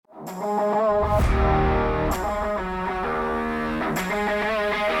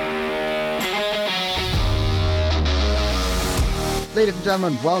Ladies and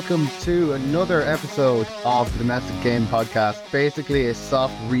gentlemen, welcome to another episode of the Domestic Game Podcast. Basically a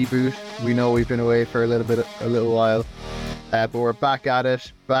soft reboot. We know we've been away for a little while, but we're back at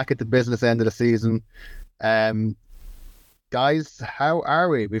it, back at the business end of the season. Guys, how are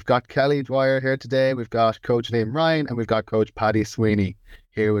we? We've got Kelly Dwyer here today, we've got Coach Liam Ryan, and we've got Coach Paddy Sweeney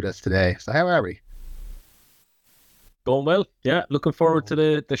here with us today. So how are we? Going well, yeah. Looking forward to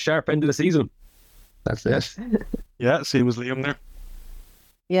the sharp end of the season. That's it. Yeah, same as Liam there.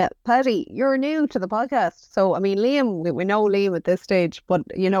 Yeah, Paddy, you're new to the podcast. So, I mean, Liam, we know Liam at this stage, but,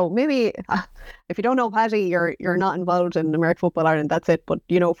 you know, maybe if you don't know Paddy, you're not involved in American Football Ireland, that's it. But,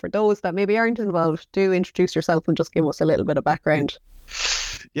 you know, for those that maybe aren't involved, do introduce yourself and just give us a little bit of background.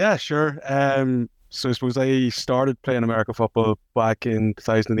 Yeah, sure. So I suppose I started playing American football back in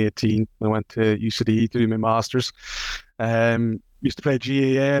 2018. I went to UCD to do my Masters. Used to play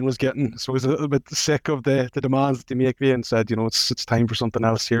GAA and was getting, so I was a little bit sick of the demands that they make me, and said, you know, it's time for something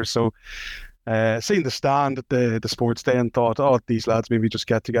else here. So seeing the stand at the sports day and thought, oh, these lads maybe just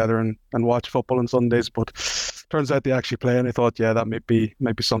get together and watch football on Sundays. But turns out they actually play, and I thought, yeah, that might be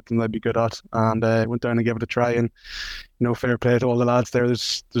something I'd be good at. And went down and gave it a try. And, you know, fair play to all the lads there.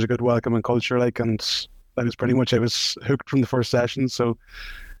 There's a good welcoming culture, like, and that was pretty much, I was hooked from the first session. So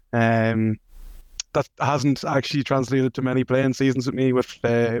that hasn't actually translated to many playing seasons with me with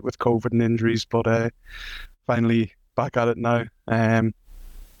COVID and injuries, but finally back at it now. Kind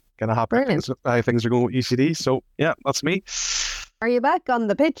of happy how things are going with ECD. So yeah, that's me. Are you back on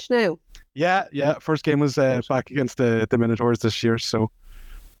the pitch now? Yeah. First game was back against the Minotaurs this year. So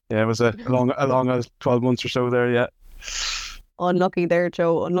yeah, it was a long 12 months or so there. Yeah. Unlucky there,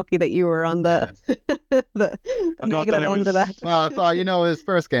 Joe. Unlucky that you were on the negative end of that. Well, I thought, you know, his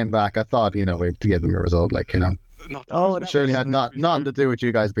first game back, I thought, you know, we'd give them a result, like, you know. It surely had nothing to do with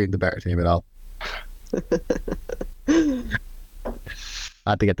you guys being the better team at all. I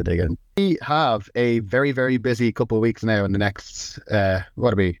had to get the dig in. We have a very, very busy couple of weeks now in the next,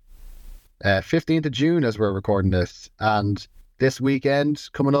 15th of June as we're recording this. And this weekend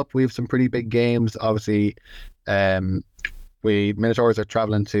coming up, we have some pretty big games. Obviously, Minotaurs are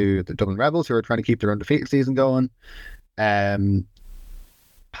travelling to the Dublin Rebels, who are trying to keep their undefeated season going. Paddy,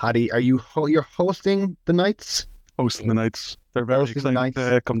 you're hosting the Knights? Hosting the Knights. They're very excited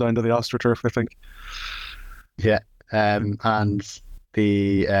to come down to the AstroTurf, I think. Yeah. And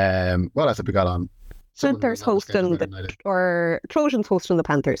the what else have we got on? Panthers hosting Trojans hosting the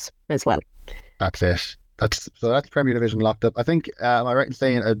Panthers as well. That's it. That's Premier Division locked up. I think am I right in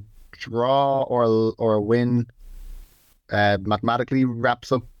saying a draw or a win mathematically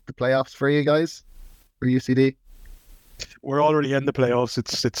wraps up the playoffs for you guys, for UCD? We're already in the playoffs.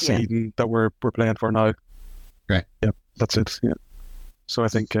 It's seeding that we're playing for now. Right. Yeah, that's it. Yeah. So I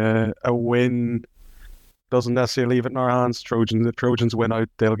think a win doesn't necessarily leave it in our hands. If Trojans win out,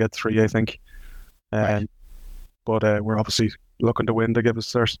 they'll get 3, I think. Right. But we're obviously looking to win to give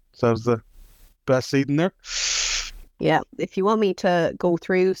ourselves the best seeding there. Yeah. If you want me to go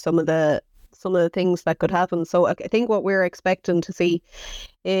through some of the things that could happen. So I think what we're expecting to see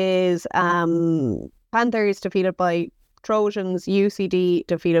is Panthers defeated by Trojans, UCD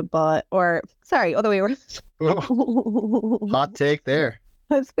defeated by, other way around. Hot take there.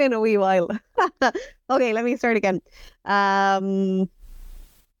 It's been a wee while. Okay, let me start again.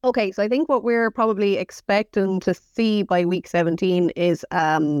 Okay, so I think what we're probably expecting to see by week 17 is,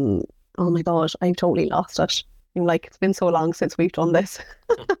 oh my gosh, I've totally lost it. I'm like, it's been so long since we've done this.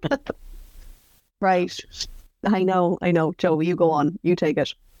 Right. I know. Joe, you go on. You take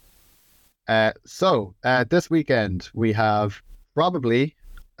it. So this weekend we have probably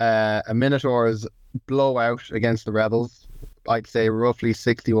a Minotaurs blowout against the Rebels. I'd say roughly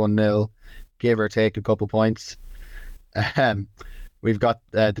 61-0, give or take a couple points. We've got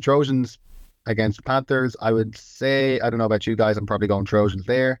the Trojans against the Panthers. I would say, I don't know about you guys, I'm probably going Trojans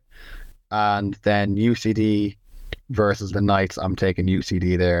there. And then UCD versus the Knights, I'm taking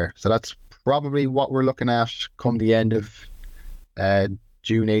UCD there. So that's probably what we're looking at come the end of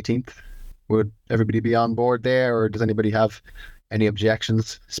June 18th. Would everybody be on board there, or does anybody have any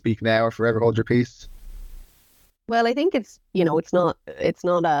objections? Speak now or forever hold your peace. Well, I think it's not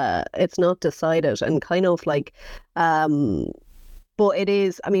decided, and kind of like, but it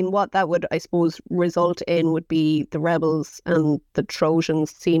is. I mean, what that would, I suppose, result in would be the Rebels and the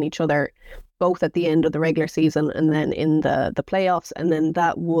Trojans seeing each other both at the end of the regular season and then in the playoffs, and then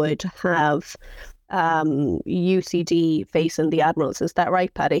that would have UCD facing the Admirals. Is that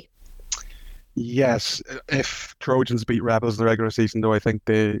right, Paddy? Yes, if Trojans beat Rebels in the regular season, though, I think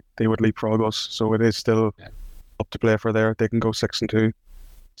they would leapfrog us. So it is still up to play for there. They can go 6-2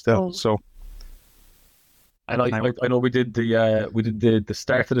 still. So And I know we did the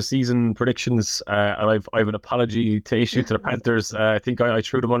start of the season predictions, and I've an apology to issue to the Panthers. I think I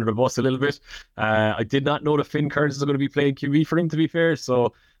threw them under the bus a little bit. I did not know that Finn Kearns is going to be playing QB for him, to be fair,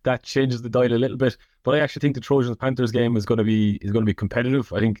 so that changes the dial a little bit. But I actually think the Trojans Panthers game is going to be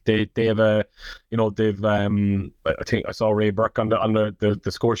competitive. I think they have I think I saw Ray Burke on the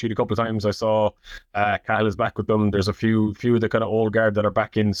score sheet a couple of times. I saw Cahill is back with them. There's a few of the kind of old guard that are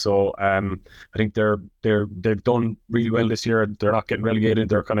back in. So I think they've done really well this year. They're not getting relegated.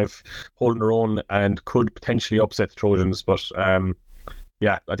 They're kind of holding their own and could potentially upset the Trojans. But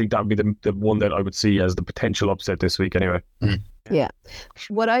yeah, I think that would be the one that I would see as the potential upset this week anyway. Yeah.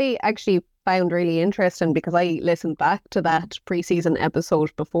 What I actually found really interesting, because I listened back to that preseason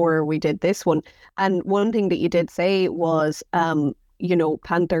episode before we did this one, and one thing that you did say was,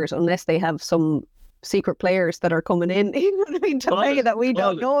 Panthers, unless they have some secret players that are coming in, you know what I mean, to play that we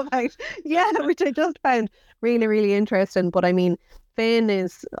don't know about. Yeah, which I just found really, really interesting. But I mean, Finn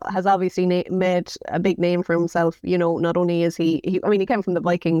has obviously made a big name for himself. Not only is he came from the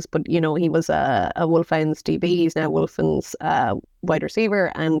Vikings, but he was a Wolfhounds DB. He's now Wolfhounds wide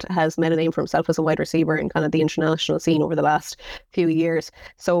receiver, and has made a name for himself as a wide receiver in kind of the international scene over the last few years.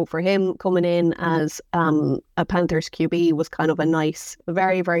 So for him coming in as a Panthers QB was kind of a nice,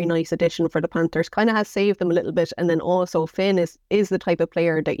 very, very nice addition for the Panthers. Kind of has saved them a little bit. And then also Finn is the type of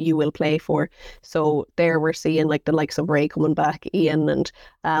player that you will play for. So there we're seeing like the likes of Ray coming back, Ian, and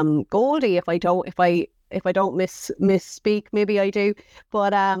Goldie, if I don't misspeak, maybe I do,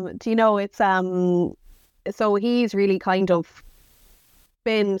 but it's so he's really kind of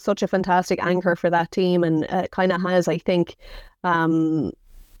been such a fantastic anchor for that team, and kind of has, I think, given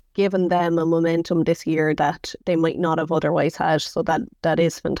them a momentum this year that they might not have otherwise had. So that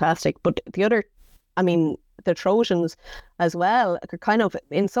is fantastic. But the Trojans as well are kind of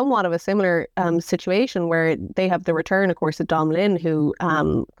in somewhat of a similar situation, where they have the return, of course, of Dom Lynn, who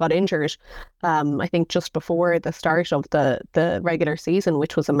got injured, I think just before the start of the regular season,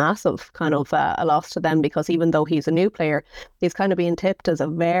 which was a massive kind of a loss to them, because even though he's a new player, he's kind of being tipped as a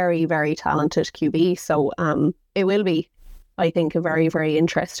very, very talented QB. So it will be, I think, a very, very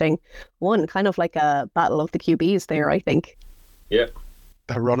interesting one, kind of like a battle of the QBs there, I think. Yeah.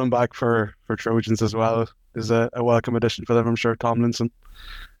 The running back for Trojans as well is a welcome addition for them, I'm sure. Tomlinson.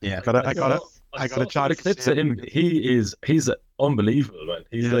 Yeah. I got a chat clips of him. He's unbelievable, man.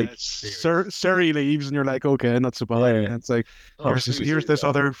 He's like Surrey leaves and you're like, okay, not so bad. Yeah. It's like here's this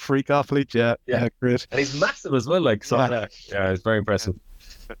other freak athlete. Yeah, great. And he's massive as well. Like, so yeah, it's very impressive.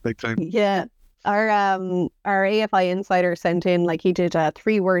 Big time. Yeah. Our AFI insider sent in, like, he did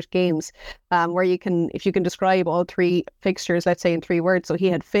 3-word games, where if you can describe all 3 fixtures, let's say, in 3 words. So he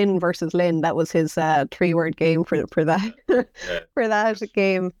had Finn versus Lynn. That was his 3-word game for that for that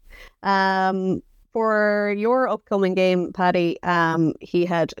game. For your upcoming game, Paddy, he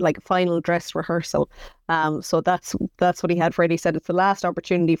had like a final dress rehearsal. So that's what he had for it. He said it's the last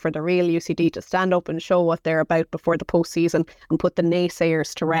opportunity for the real UCD to stand up and show what they're about before the postseason and put the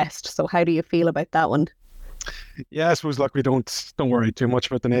naysayers to rest. So how do you feel about that one? Yeah, I suppose we don't worry too much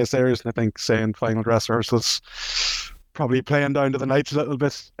about the naysayers. And I think saying final dress rehearsals probably playing down to the Knights a little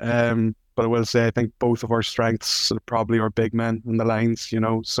bit. But I will say I think both of our strengths are probably our big men in the lines,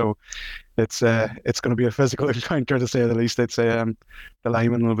 so it's going to be a physical encounter, to say the least. I'd say the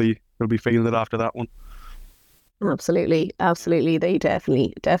linemen will be feeling it after that one. Absolutely, they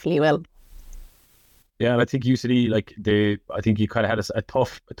definitely will. Yeah, and I think UCD, I think you kind of had a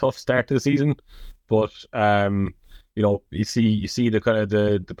tough start to the season, but you see the kind of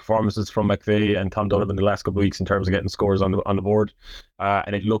the performances from McVeigh and Tom Donovan the last couple of weeks in terms of getting scores on the board,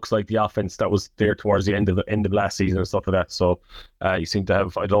 and it looks like the offense that was there towards the end of last season and stuff like that. So you seem to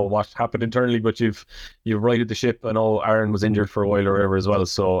have, I don't know what happened internally, but you've righted the ship. I know Aaron was injured for a while or whatever as well.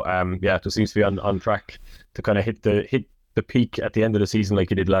 So it seems to be on track to kind of hit the peak at the end of the season like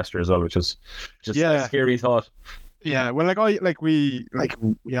he did last year as well, which is just a scary thought. Yeah, well, we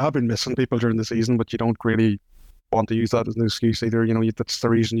have been missing people during the season, but you don't really want to use that as an excuse either. That's the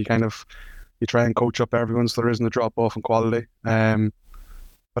reason you try and coach up everyone so there isn't a drop off in quality.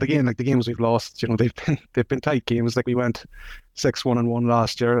 But again, like the games we've lost, they've been tight games. Like we went 6-1-1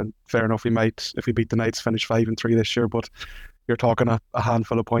 last year, and fair enough, we might, if we beat the Knights, finish 5-3 this year. But you're talking a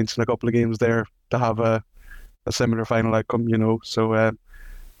handful of points in a couple of games there to have a similar final outcome. So I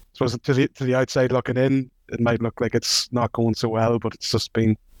suppose to the outside looking in, it might look like it's not going so well, but it's just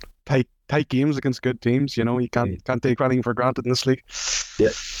been tight games against good teams. You can't take anything for granted in this league.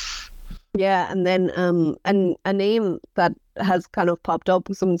 Yeah, and then and a name that has kind of popped up.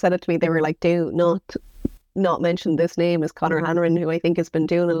 Someone said it to me. They were like, "Do not not mention this name is Conor Hanrahan, who I think has been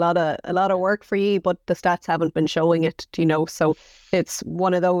doing a lot of work for you, but the stats haven't been showing it, you know. So it's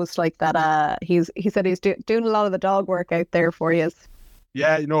one of those like that. He said he's doing a lot of the dog work out there for you.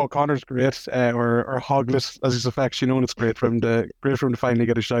 Yeah, you know, Connor's great, or Hoglet as he's affectionately known. It's great for him to finally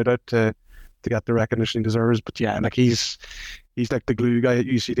get a shout out to get the recognition he deserves. But yeah, like he's like the glue guy at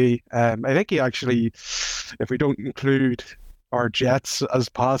UCD. I think he actually, if we don't include our Jets as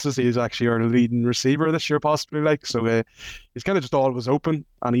passes, he's actually our leading receiver this year, possibly. Like, so he's kind of just always open,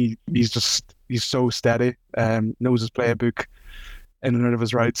 and he's so steady. Knows his playbook in and out of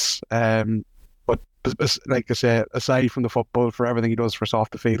his routes. But like I say, aside from the football, for everything he does for us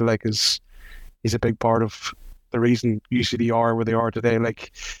off the field, like he's a big part of the reason UCD are where they are today.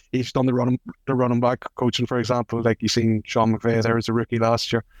 Like he's done the running back coaching, for example. Like you've seen Sean McVay there as a rookie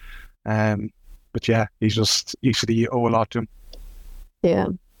last year. But yeah, he's just UCD owe a lot to him. Yeah.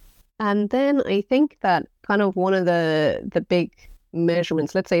 And then I think that kind of one of the big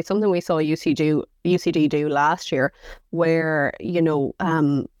measurements, let's say something we saw UCD do last year, where, you know,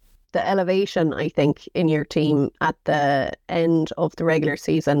 the elevation, I think, in your team at the end of the regular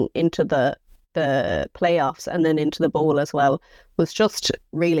season into the playoffs and then into the bowl as well was just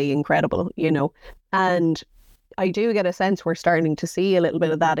really incredible, you know. And I do get a sense we're starting to see a little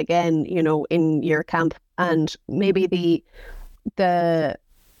bit of that again, you know, in your camp. And maybe the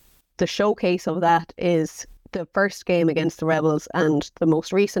showcase of that is the first game against the Rebels and the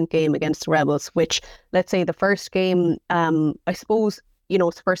most recent game against the Rebels, which, let's say the first game, I suppose, you know,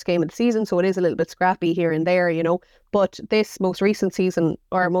 it's the first game of the season, so it is a little bit scrappy here and there, you know, but this most recent season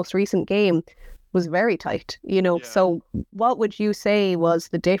or most recent game was very tight, you know. Yeah. So what would you say was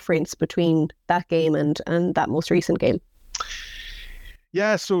the difference between that game and that most recent game?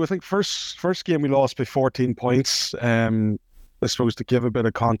 Yeah, so I think first game we lost by 14 points. I suppose to give a bit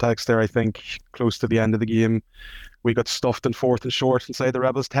of context there, I think close to the end of the game, we got stuffed in 4th and short inside the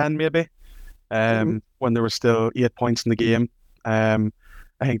Rebels 10 maybe, when there was still 8 points in the game.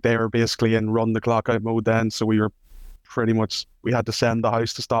 I think they were basically in run the clock out mode then, so we were pretty much, we had to send the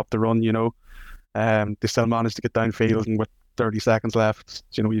house to stop the run, you know. They still managed to get downfield, and with 30 seconds left,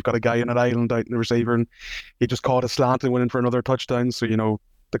 you know, you've got a guy in an island out in the receiver, and he just caught a slant and went in for another touchdown. So, you know,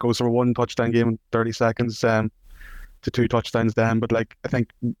 that goes from a 1 touchdown game in 30 seconds to 2 touchdowns then. But like, I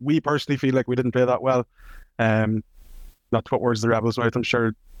think we personally feel like we didn't play that well. Not to put words in the Rebels' mouth, I'm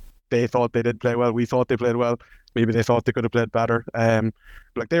sure they thought they did play well. We thought they played well. Maybe they thought they could have played better.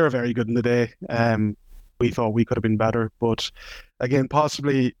 Like they were very good in the day. We thought we could have been better, but again,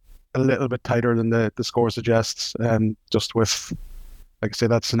 possibly a little bit tighter than the score suggests. Just with, like I say,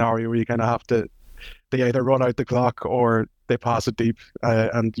 that scenario where you kind of have to, they either run out the clock or they pass it deep,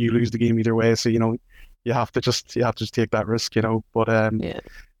 and you lose the game either way. So, you know, you have to just take that risk, you know. But yeah.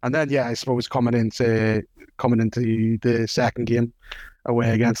 And then I suppose coming into the second game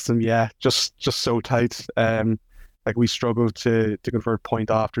away against them, just so tight. Like we struggled to convert point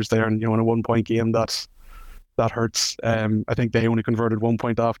afters there, and you know, in a 1 point game that hurts. I think they only converted 1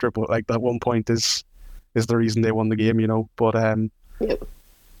 point after, but like that 1 point is the reason they won the game, you know. But yep.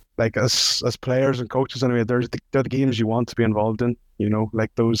 Like as players and coaches anyway, they're the games you want to be involved in, you know,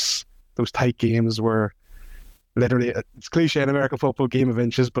 like those tight games where literally, it's cliche in American football, game of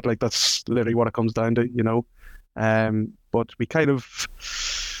inches, but like that's literally what it comes down to, you know. But we kind of,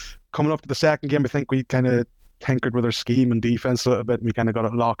 coming up to the second game, I think we kind of tinkered with our scheme and defense a little bit, and we kind of got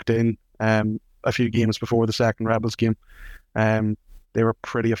it locked in. A few games before the second Rebels game, they were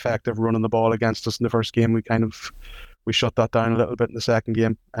pretty effective running the ball against us in the first game. We shut that down a little bit in the second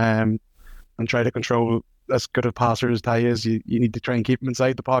game, and try to control. As good a passer as Ty is, you need to try and keep him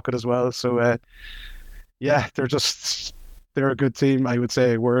inside the pocket as well. So they're a good team. I would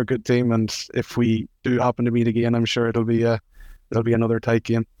say we're a good team, and if we do happen to meet again, I'm sure it'll be another tight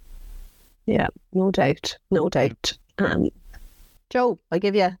game. Yeah, no doubt. Joe, I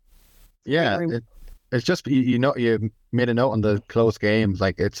give you. Yeah, it's just you know, you made a note on the close games.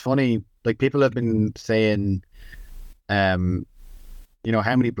 Like it's funny, like people have been saying, you know,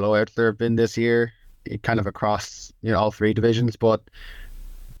 how many blowouts there have been this year, kind of across, you know, all three divisions. But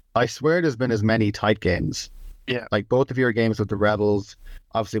I swear there's been as many tight games. Yeah, like both of your games with the Rebels.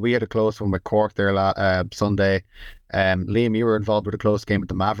 Obviously, we had a close one with Cork there Sunday. Liam, you were involved with a close game with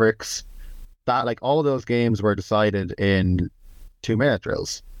the Mavericks. That like all those games were decided in 2-minute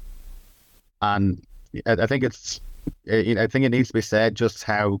drills. And I think I think it needs to be said just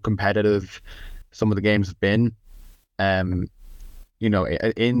how competitive some of the games have been. You know,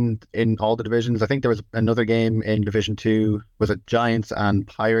 in all the divisions. I think there was another game in Division 2, was it Giants and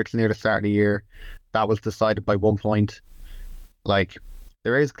Pirates near the start of the year, that was decided by 1 point. Like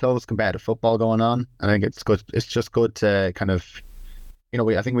there is close competitive football going on. I think it's good. It's just good to kind of,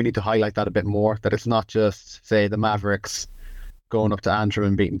 I think we need to highlight that a bit more. That it's not just, say, the Mavericks going up to Antrim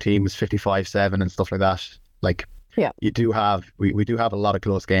and beating teams 55-7 and stuff like that. Like, we do have a lot of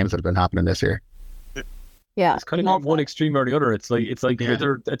close games that have been happening this year. Yeah, it's kind of one extreme or the other. It's like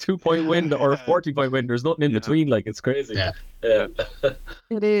either a 2-point win or a 40-point win. There's nothing in between. Like, it's crazy. Yeah.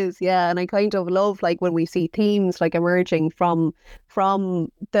 It is, yeah, and I kind of love like when we see themes like emerging from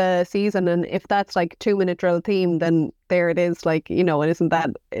the season, and if that's like 2-minute drill theme, then there it is. Like, and isn't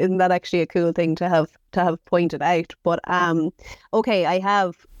that actually a cool thing to have pointed out? But okay, I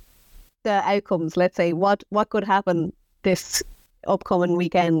have the outcomes. Let's say what could happen this upcoming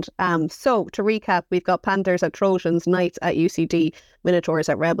weekend. So to recap, we've got Panthers at Trojans, Knights at UCD, Minotaurs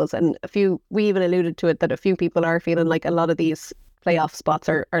at Rebels, and we even alluded to it that a few people are feeling like a lot of these playoff spots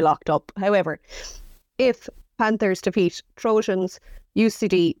are locked up. However, if Panthers defeat Trojans,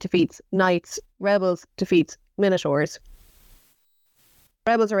 UCD defeats Knights, Rebels defeats Minotaurs,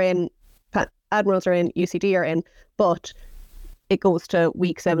 Rebels are in, Admirals are in, UCD are in, but it goes to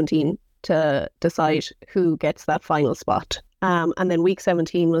week 17 to decide who gets that final spot. And then week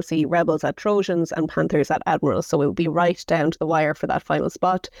 17 we'll see Rebels at Trojans and Panthers at Admirals. So it will be right down to the wire for that final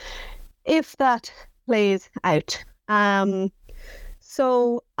spot, if that plays out.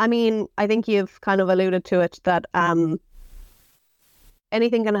 So, I mean, I think you've kind of alluded to it that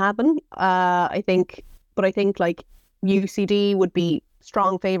anything can happen. I think like UCD would be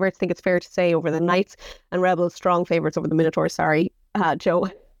strong favourites. I think it's fair to say over the Knights, and Rebels strong favourites over the Minotaurs. Sorry, Joe.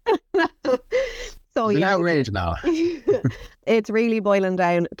 So it's an outrage now. It's really boiling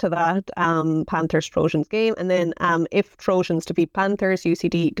down to that Panthers Trojans game, and then if Trojans defeat Panthers,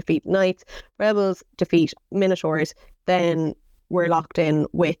 UCD defeat Knights, Rebels defeat Minotaurs, then we're locked in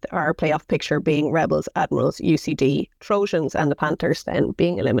with our playoff picture being Rebels, Admirals, UCD, Trojans, and the Panthers then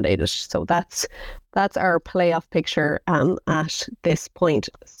being eliminated. So that's our playoff picture at this point.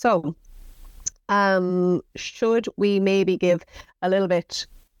 So should we maybe give a little bit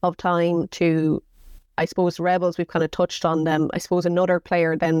of time to, I suppose, Rebels? We've kind of touched on them. I suppose another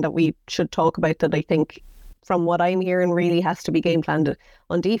player then that we should talk about that I think, from what I'm hearing, really has to be game planned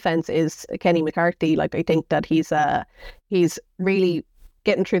on defense is Kenny McCarthy. Like, I think that he's really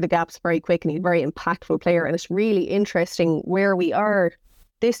getting through the gaps very quick, and he's a very impactful player. And it's really interesting where we are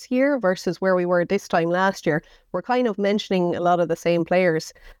this year versus where we were this time last year. We're kind of mentioning a lot of the same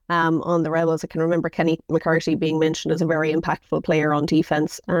players on the Rebels. I can remember Kenny McCarthy being mentioned as a very impactful player on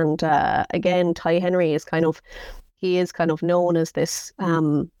defense. And again, Ty Henry is kind of known as this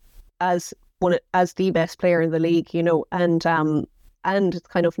as the best player in the league, and it's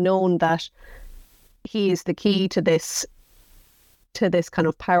kind of known that he is the key to this kind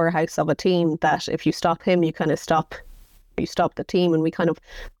of powerhouse of a team, that if you stop him, you kind of stop the team. And we kind of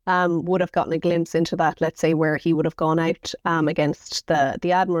would have gotten a glimpse into that, let's say, where he would have gone out against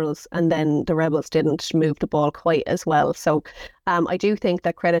the Admirals, and then the Rebels didn't move the ball quite as well. So I do think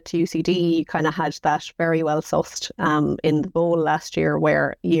that credit to UCD kind of had that very well sussed in the bowl last year,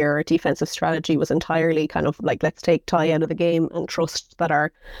 where your defensive strategy was entirely kind of like, let's take Ty out of the game and trust that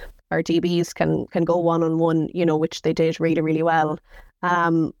our DBs can go one-on-one, which they did really, really well.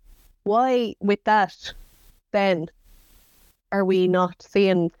 Why with that then are we not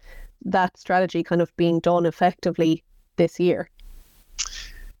seeing that strategy kind of being done effectively this year?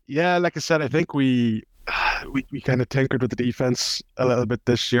 Yeah, like I said, I think we kind of tinkered with the defense a little bit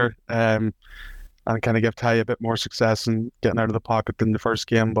this year, and kind of gave Ty a bit more success in getting out of the pocket than the first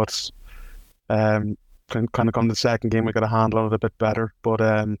game. But kind of come the second game, we got to handle it a bit better. But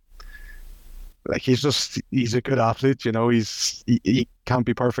like he's a good athlete, he can't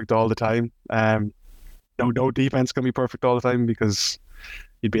be perfect all the time. No defense can be perfect all the time, because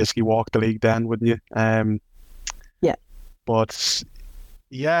you'd basically walk the league then, wouldn't you? Yeah. But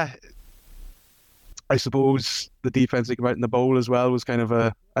yeah, I suppose the defense that came out in the bowl as well was kind of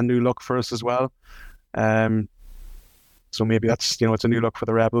a new look for us as well. So maybe that's, it's a new look for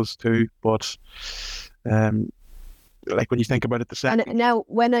the Rebels too. But like when you think about it, the second. And now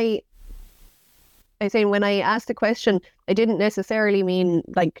when I asked the question, I didn't necessarily mean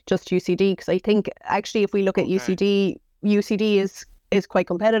like just UCD, because I think actually if we look at UCD is quite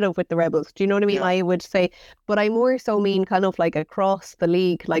competitive with the Rebels. Do you know what I mean? Yeah. I would say, but I more so mean kind of like across the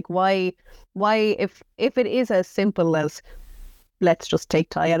league. Like why if it is as simple as let's just take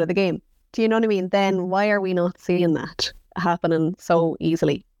Ty out of the game, do you know what I mean? Then why are we not seeing that happening so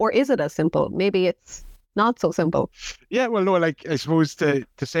easily? Or is it as simple? Maybe it's not so simple. Yeah, well, no, like I suppose to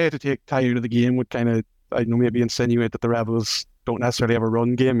say to take Ty out of the game would kind of, maybe insinuate that the Rebels don't necessarily have a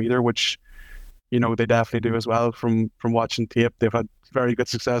run game either, which they definitely do as well. From watching tape, they've had very good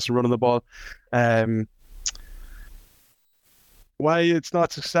success in running the ball. Why it's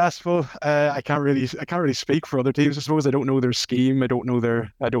not successful, I can't really speak for other teams. I suppose I don't know their scheme. I don't know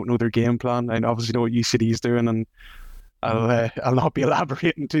their game plan. I obviously know what UCD is doing, and I'll not be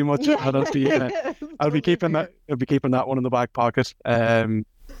elaborating too much. Yeah. I'll be keeping that one in the back pocket.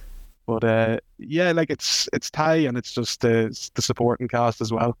 But yeah, like it's Ty, and it's just the supporting cast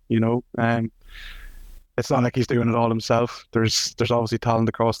as well. It's not like he's doing it all himself. There's obviously talent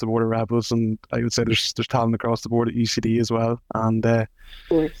across the board at Rebels, and I would say there's talent across the board at UCD as well. And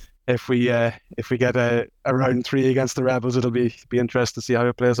if we get a round 3 against the Rebels, it'll be interesting to see how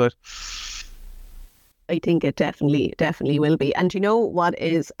it plays out. I think it definitely will be. And you know what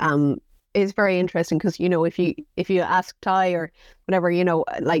is very interesting, because if you ask Ty or whatever,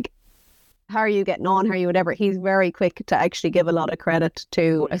 like, how are you getting on? How are you whatever? He's very quick to actually give a lot of credit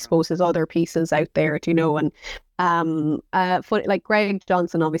to, I suppose, his other pieces out there, and like Greg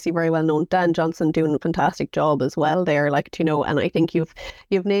Johnson, obviously very well known. Dan Johnson doing a fantastic job as well there, and I think you've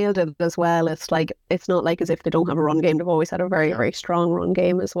nailed it as well. It's like, it's not like as if they don't have a run game. They've always had a very, very strong run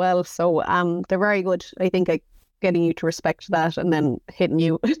game as well. So they're very good, I think, at getting you to respect that, and then hitting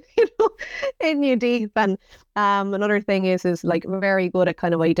you hitting you deep. And another thing is like very good at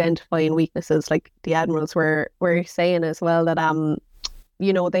kind of identifying weaknesses. Like the Admirals were saying as well that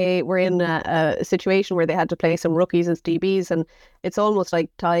they were in a situation where they had to play some rookies as DBs, and it's almost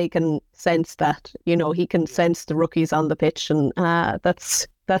like Ty can sense that, he can sense the rookies on the pitch, and that's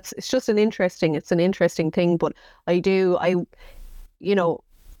it's just an interesting thing. But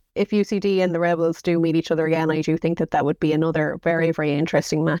if UCD and the Rebels do meet each other again, I do think that would be another very, very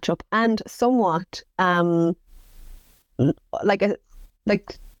interesting matchup, and somewhat like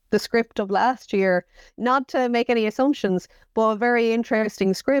the script of last year. Not to make any assumptions, but a very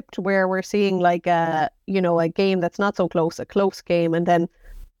interesting script where we're seeing like a game that's not so close, a close game, and then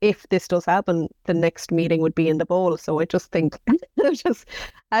if this does happen, the next meeting would be in the bowl. So I just think,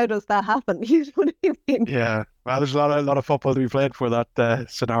 how does that happen? You know what I mean? Yeah, well, there's a lot of football to be played before that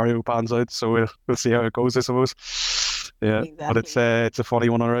scenario pans out. So we'll see how it goes, I suppose. Yeah, exactly. But it's a funny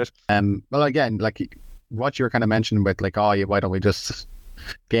one, all right. Well, again, like what you were kind of mentioning with like, why don't we just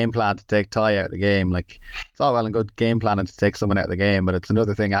game plan to take Ty out of the game? Like, it's all well and good game planning to take someone out of the game, but it's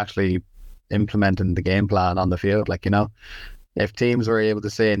another thing actually implementing the game plan on the field. Like, if teams were able to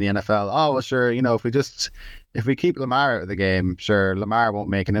say in the NFL, well, sure, if we keep Lamar out of the game, sure, Lamar won't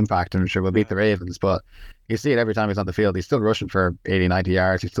make an impact, and sure, we'll beat the Ravens. But you see it every time he's on the field. He's still rushing for 80, 90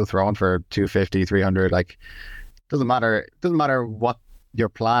 yards. He's still throwing for 250, 300. Like, doesn't matter what your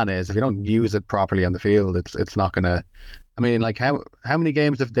plan is. If you don't use it properly on the field, it's not going to... I mean, like, how many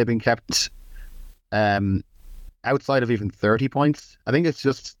games have they been kept outside of even 30 points? I think it's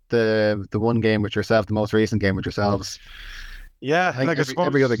just the one game with yourself, the most recent game with yourselves. Yeah, I think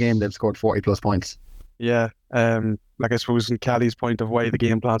every other game they've scored 40 plus points. Yeah, like I suppose in Kelly's point of why the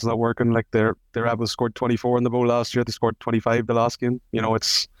game plan's not working, like their Rebels scored 24 in the bowl last year, they scored 25 the last game.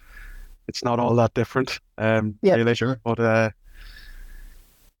 It's not all that different. Really, sure. But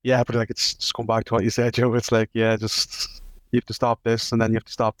like it's just going back to what you said, Joe. It's like, just you have to stop this, and then you have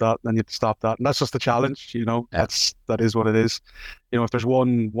to stop that, and then you have to stop that, and that's just the challenge. That is what it is. If there's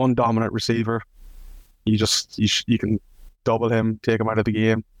one dominant receiver, you can double him, take him out of the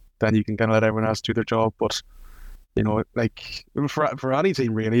game, then you can kind of let everyone else do their job. But like for any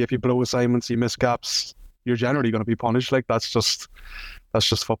team really, if you blow assignments, you miss gaps, you're generally going to be punished. Like that's just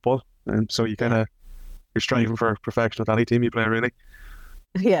football, and so you're striving for perfection with any team you play, really.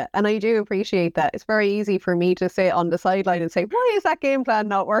 Yeah, and I do appreciate that. It's very easy for me to sit on the sideline and say, "Why is that game plan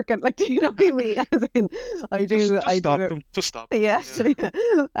not working?" Like, do you know what I mean? As in, I do. Just stop them. Yes, yeah.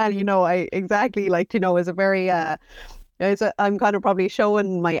 And I exactly is a very. I'm kind of probably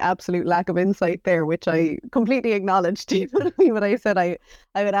showing my absolute lack of insight there, which I completely acknowledged. You know what I mean? But I said I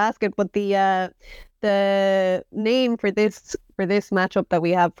would ask it. But the name for this matchup that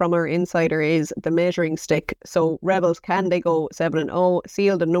we have from our insider is the measuring stick. So Rebels, can they go 7-0,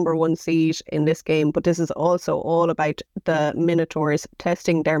 seal the number 1 seed in this game? But this is also all about the Minotaurs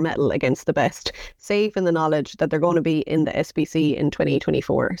testing their mettle against the best, safe in the knowledge that they're going to be in the SBC in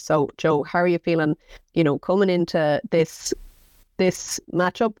 2024. So Joe, how are you feeling, coming into this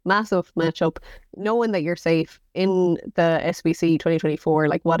matchup, massive matchup, knowing that you're safe in the SBC 2024?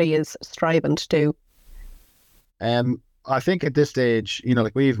 Like, what are you striving to do? I think at this stage,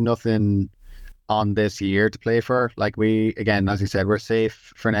 like, we've nothing on this year to play for. Like, we, again, as you said, we're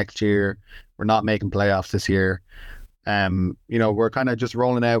safe for next year. We're not making playoffs this year. We're kind of just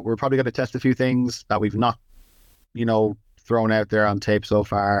rolling out. We're probably going to test a few things that we've not, thrown out there on tape so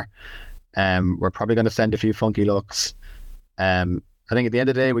far. We're probably going to send a few funky looks. I think at the end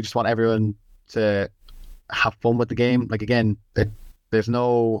of the day, we just want everyone to have fun with the game. Like, again, there's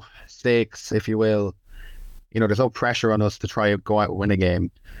no stakes, if you will. There's no pressure on us to try to go out and win a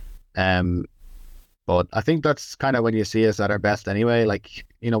game. But I think that's kind of when you see us at our best anyway. Like,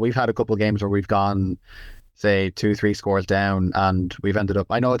 we've had a couple of games where we've gone, say, 2-3 scores down, and we've ended up,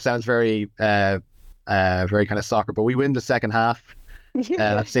 I know it sounds very kind of soccer, but we win the second half.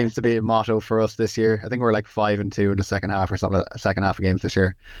 That seems to be a motto for us this year. I think we're like 5-2 in the second half or something, second half of games this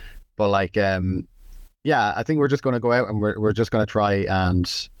year. But like, I think we're just going to go out and we're just going to try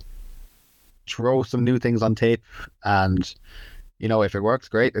and throw some new things on tape. And, if it works,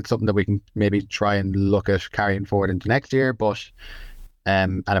 great. It's something that we can maybe try and look at carrying forward into next year. But,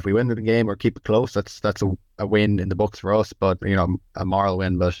 and if we win the game or keep it close, that's a win in the books for us. But, a moral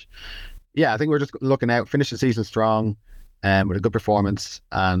win. But yeah, I think we're just looking out, finish the season strong, with a good performance.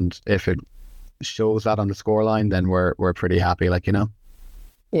 And if it shows that on the scoreline, then we're pretty happy,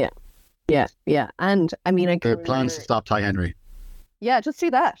 Yeah. And I mean, the plans to stop Ty Henry. Yeah, just do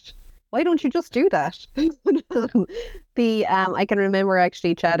that. Why don't you just do that? I can remember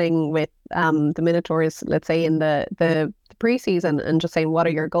actually chatting with the Minotaurs, let's say in the preseason, and just saying, what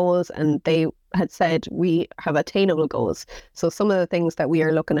are your goals? And they had said, we have attainable goals. So some of the things that we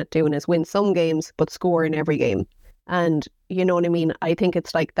are looking at doing is win some games, but score in every game. And you know what I mean? I think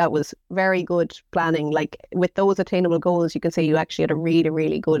it's like that was very good planning. Like with those attainable goals, you can say you actually had a really,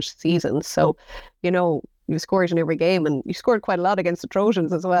 really good season. So, you scored in every game, and you scored quite a lot against the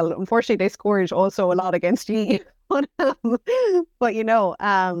Trojans as well. Unfortunately, they scored also a lot against you. But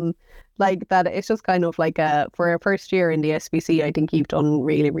like that, it's just kind of like for a first year in the SBC, I think you've done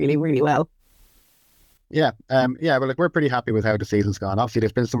really, really, really well. Yeah. But like we're pretty happy with how the season's gone. Obviously,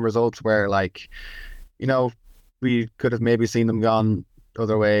 there's been some results where we could have maybe seen them gone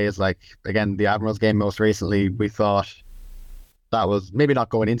other ways. Like, again, the Admirals game most recently, we thought that was maybe not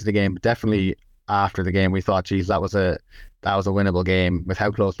going into the game, but definitely after the game, we thought, geez, that was a winnable game with how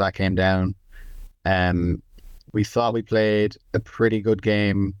close that came down. We thought we played a pretty good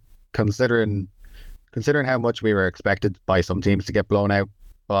game considering how much we were expected by some teams to get blown out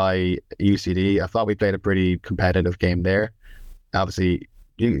by UCD. I thought we played a pretty competitive game there. Obviously,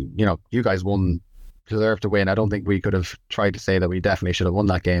 you guys deserved to win. I don't think we could have tried to say that we definitely should have won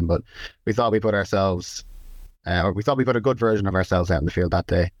that game, but we thought we put ourselves, or we thought we put a good version of ourselves out in the field that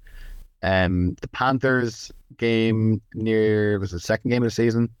day. The Panthers game was the second game of the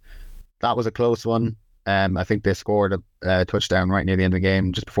season. That was a close one. I think they scored a touchdown right near the end of the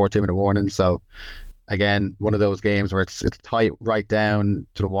game, just before 2-minute warning. So again, one of those games where it's tight right down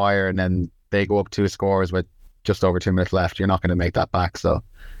to the wire, and then they go up 2 scores with just over 2 minutes left. You're not going to make that back. So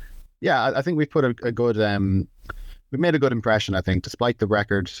yeah, I think we've put a good, we made a good impression, I think, despite the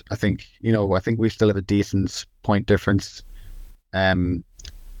record. I think we still have a decent point difference.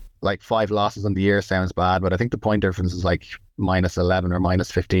 Like 5 losses on the year sounds bad, but I think the point difference is like -11 or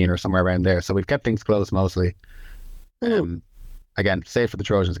 -15 or somewhere around there. So we've kept things close mostly. Again, save for the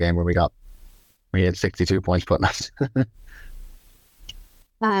Trojans game where we had 62 points put on us.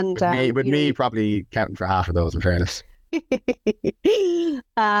 And with me probably counting for half of those, in fairness.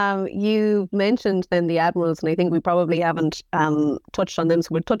 You mentioned then the Admirals, and I think we probably haven't touched on them, so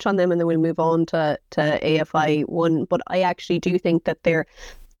we'll touch on them and then we'll move on to AFI 1. But I actually do think that they're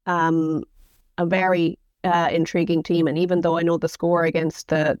a very intriguing team, and even though I know the score against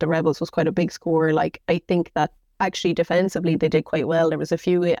the Rebels was quite a big score, like I think that actually defensively they did quite well. There was a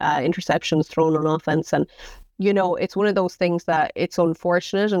few interceptions thrown on offense, and it's one of those things that it's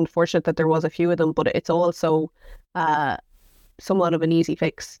unfortunate that there was a few of them, but it's also somewhat of an easy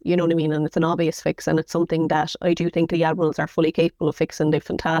fix, you know what I mean? And it's an obvious fix, and it's something that I do think the Admirals are fully capable of fixing. They've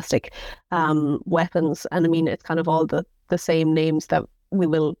fantastic weapons, and I mean, it's kind of all the same names that we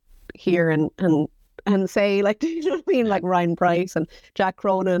will hear and say, like, you know what I mean? Like Ryan Price and Jack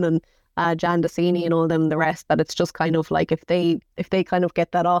Cronin and Jan Dassini and all them, the rest, that it's just kind of like if they kind of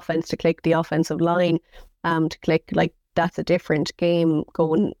get that offense to click, the offensive line to click, like that's a different game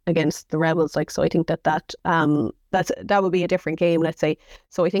going against the Rebels. Like, so I think that would be a different game, let's say.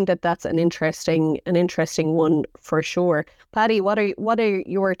 So I think that's an interesting one for sure. Paddy, what are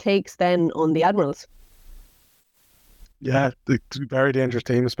your takes then on the Admirals? Yeah, it's a very dangerous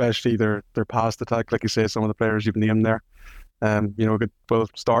team, especially their past attack, like you say, some of the players you've named there. Could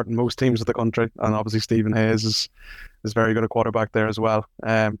start in most teams of the country, and obviously Stephen Hayes is very good at quarterback there as well.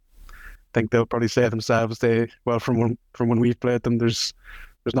 I think they'll probably say themselves from when we've played them, there's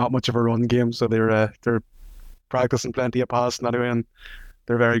not much of a run game, so they're practicing plenty of passing anyway, and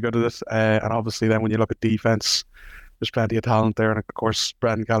they're very good at it. And obviously then when you look at defense, there's plenty of talent there, and of course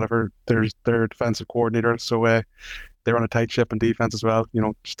Brendan Gallagher, there's their defensive coordinator, so they're on a tight ship in defense as well.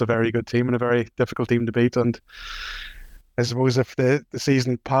 Just a very good team and a very difficult team to beat. And I suppose if the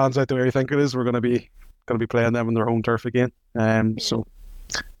season pans out the way I think it is, we're going to be playing them on their home turf again. So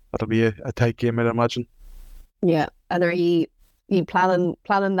that'll be a tight game, I'd imagine. Yeah, and are you planning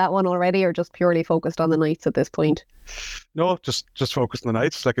that one already, or just purely focused on the Knights at this point? No, just focus on the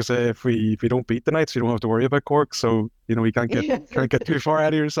Knights. Like I say, if we don't beat the Knights, you don't have to worry about Cork. So you can't get too far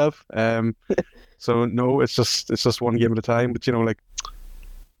ahead of yourself. So no, it's just one game at a time. But like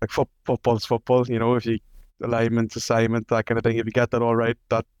football's football. If you alignment, assignment, that kind of thing, if you get that all right,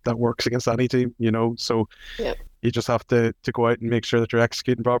 that works against any team. So you just have to go out and make sure that you're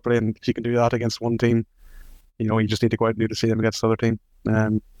executing properly. And if you can do that against one team, you just need to go out and do the same against the other team.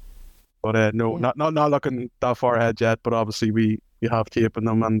 But not looking that far ahead yet. But obviously we have tape in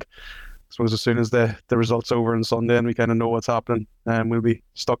them, and I suppose as soon as the results over on Sunday and we kind of know what's happening, we'll be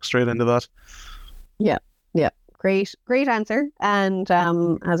stuck straight into that. Yeah. Great answer. And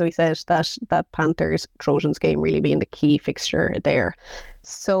as we said, that Panthers Trojans game really being the key fixture there.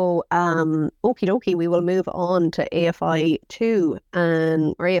 So okie dokie, we will move on to AFI 2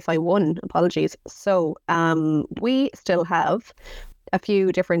 or AFI 1, apologies. So we still have a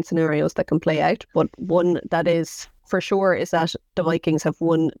few different scenarios that can play out, but one that is for sure is that the Vikings have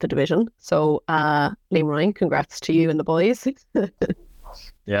won the division. So Liam Ryan, congrats to you and the boys.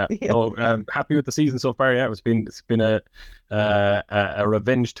 Yeah. So happy with the season so far. Yeah, it's been a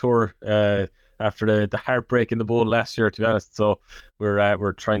revenge tour after the heartbreak in the bowl last year, to be honest. So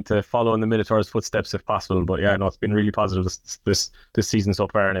we're trying to follow in the Minotaurs' footsteps if possible. But yeah, no, it's been really positive this season so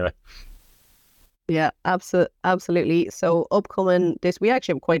far anyway. Yeah, absolutely. So upcoming we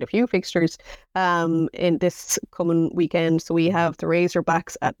actually have quite a few fixtures in this coming weekend. So we have the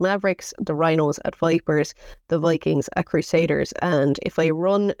Razorbacks at Mavericks, the Rhinos at Vipers, the Vikings at Crusaders. And if I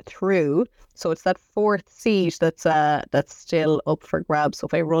run through, so it's that fourth seed that's still up for grabs. So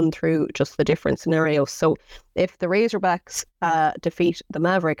if I run through just the different scenarios. So if the Razorbacks defeat the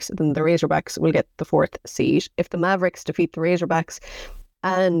Mavericks, then the Razorbacks will get the fourth seed. If the Mavericks defeat the Razorbacks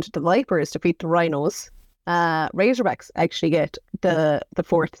and the Vipers defeat the Rhinos, Razorbacks actually get the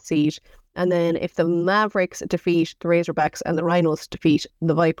fourth seed. And then if the Mavericks defeat the Razorbacks and the Rhinos defeat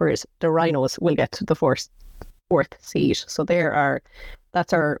the Vipers, the Rhinos will get the fourth seed. So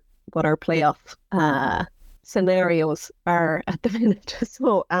that's what our playoff scenarios are at the minute.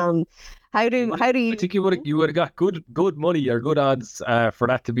 So how do you? I think you would have got good money or good odds for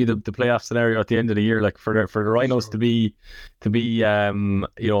that to be the playoff scenario at the end of the year. Like for the Rhinos to be on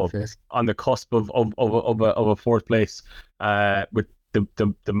the cusp of a fourth place, with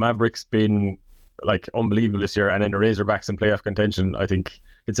the Mavericks being like unbelievable this year, and then the Razorbacks in playoff contention. I think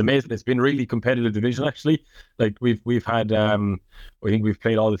it's amazing. It's been a really competitive division actually. Like we've had I think we've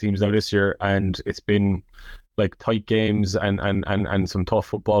played all the teams now this year, and it's been like tight games and some tough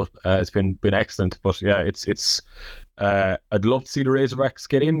football. It's been excellent. But yeah, it's I'd love to see the Razorbacks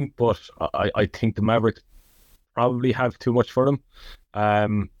get in, but I think the Mavericks probably have too much for them.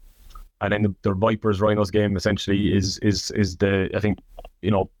 And then the Vipers Rhinos game essentially is the, I think,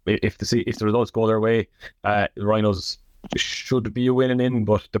 if the results go their way, the Rhinos should be a winning in,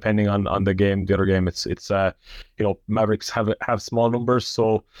 but depending on the other game, it's Mavericks have small numbers,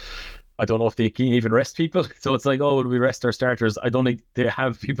 so I don't know if they can even rest people. So it's like, will we rest our starters? I don't think they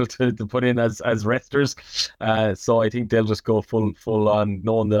have people to put in as resters. So I think they'll just go full on,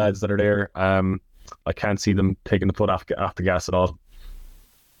 knowing the lads that are there. I can't see them taking the foot off the gas at all.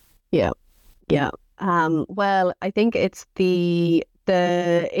 Yeah. Well, I think it's the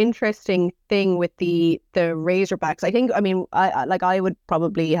interesting thing with the Razorbacks. I would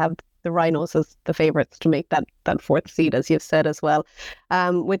probably have the Rhinos as the favourites to make that fourth seed, as you've said as well.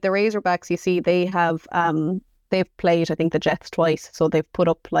 With the Razorbacks, you see they've played, I think, the Jets twice, so they've put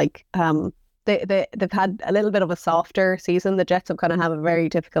up like they've had a little bit of a softer season. The Jets have kind of have a very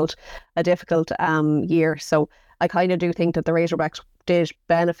difficult year, so I kind of do think that the Razorbacks did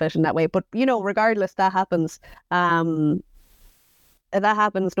benefit in that way. But regardless, that happens. That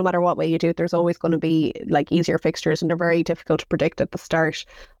happens no matter what way you do it. There's always going to be like easier fixtures, and they're very difficult to predict at the start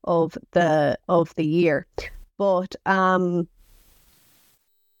of the year. But I've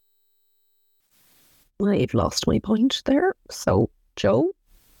lost my point there. So Joe,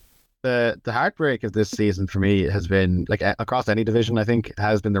 the heartbreak of this season for me has been, like, across any division, I think,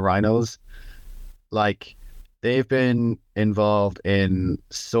 has been the Rhinos. Like, they've been involved in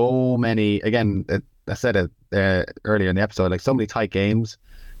so many, again, I said it earlier in the episode, like so many tight games.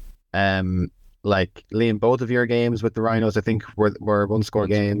 Like Liam, both of your games with the Rhinos, I think were one-score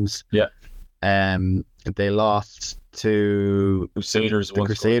games. Yeah. They lost to Crusaders. the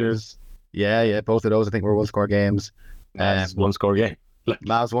Crusaders. Yeah, both of those I think were 1-score games. One score game.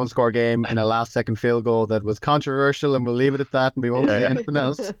 Mavs 1-score game in a last-second field goal that was controversial, and we'll leave it at that, and we won't say anything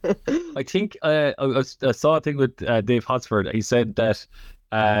else. I think I saw a thing with Dave Hotsford. He said that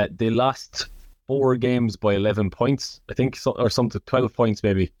they lost 4 games by 11 points, I think, or something, 12 points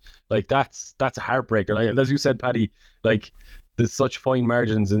maybe. Like that's a heartbreaker. Like, as you said, Paddy, like there's such fine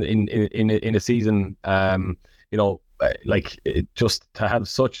margins in a season. Just to have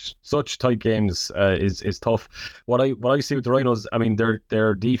such tight games is tough. What I see with the Rhinos, I mean,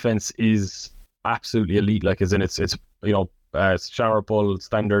 their defense is absolutely elite. Like, as in it's shower pull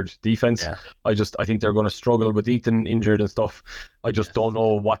standard defense. Yeah. I think they're going to struggle with Ethan injured and stuff. I just don't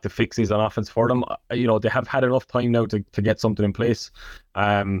know what the fix is on offense for them. They have had enough time now to get something in place.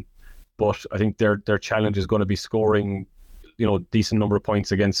 But I think their challenge is going to be scoring decent number of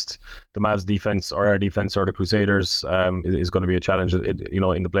points against the Mavs defense or our defense or the Crusaders. Is going to be a challenge in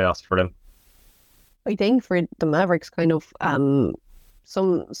the playoffs for them. I think for the Mavericks, kind of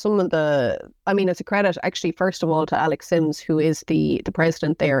some of the, I mean, it's a credit actually first of all to Alex Sims, who is the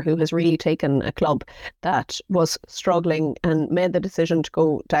president there, who has really taken a club that was struggling and made the decision to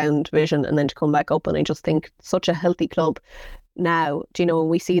go down division and then to come back up. And I just think such a healthy club now,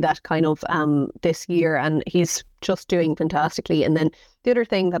 we see that kind of this year, and he's just doing fantastically. And then the other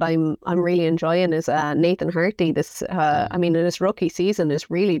thing that I'm really enjoying is Nathan Hartley. This in his rookie season is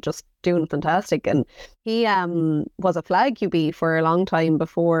really just doing fantastic, and he was a flag QB for a long time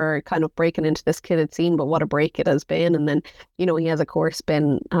before kind of breaking into this kidded scene. But what a break it has been! And then he has of course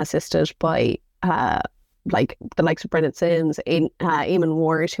been assisted by like the likes of Brendan Sims, Eamon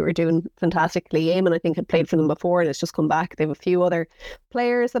Ward, who are doing fantastically. Eamon, I think, had played for them before and it's just come back. They have a few other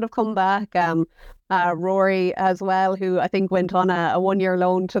players that have come back. Rory as well, who I think went on a 1-year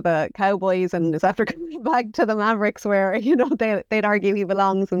loan to the Cowboys and is after coming back to the Mavericks, where they'd argue he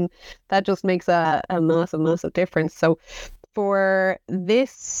belongs, and that just makes a massive difference. So for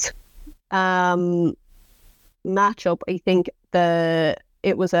this matchup, I think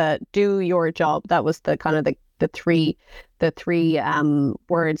it was a do your job. That was the kind of the three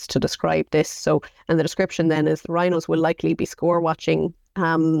words to describe this. So, and the description then is the Rhinos will likely be score watching.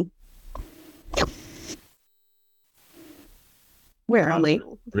 Where are we?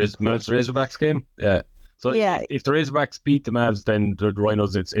 Razorbacks game. Yeah. So yeah, if the Razorbacks beat the Mavs, then the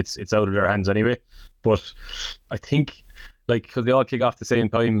Rhinos it's out of their hands anyway. But I think, like, because they all kick off the same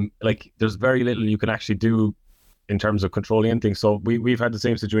time, like there's very little you can actually do in terms of controlling anything. So we've had the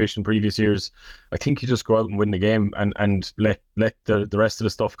same situation previous years. I think you just go out and win the game and let the rest of the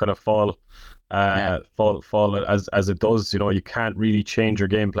stuff kind of fall as it does. You can't really change your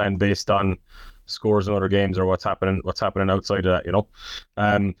game plan based on scores in other games or what's happening outside of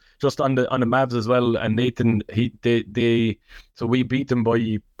that. Just on the Mavs as well, and Nathan, so we beat them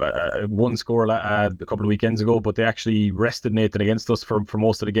by 1 score a couple of weekends ago, but they actually rested Nathan against us for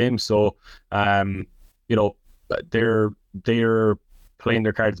most of the game. So they're playing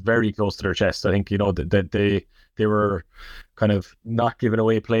their cards very close to their chest. I think that they were kind of not giving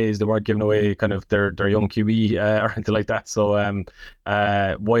away plays. They weren't giving away kind of their young QB or anything like that. So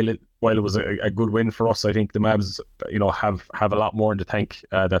while it was a good win for us, I think the Mavs have a lot more in the tank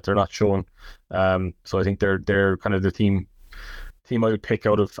that they're not showing. So I think they're kind of the team I would pick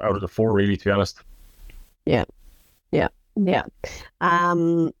out of the 4, really, to be honest. Yeah.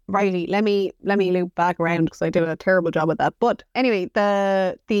 Riley, let me loop back around because I did a terrible job at that. But anyway,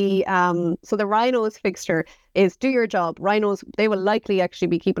 so the Rhinos fixture is do your job. Rhinos, they will likely actually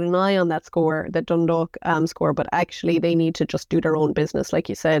be keeping an eye on that score, the Dundalk score, but actually they need to just do their own business, like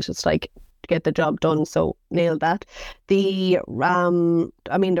you said. It's like get the job done. So nail that. The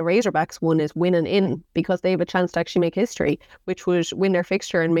Razorbacks one is winning in because they have a chance to actually make history, which would win their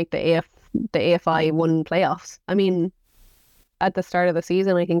fixture and make the AFI 1 playoffs. I mean, at the start of the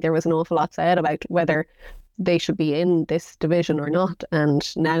season, I think there was an awful lot said about whether they should be in this division or not,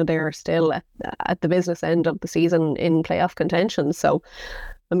 and now they're still at the business end of the season in playoff contention. So,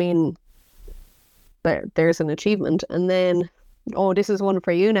 I mean, there's an achievement. And then, this is one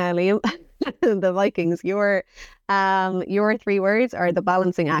for you now, Liam. The Vikings. Your 3 words are the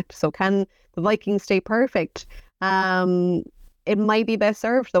balancing act. So, can the Vikings stay perfect? It might be best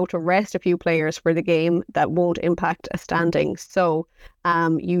served, though, to rest a few players for the game that won't impact a standing. So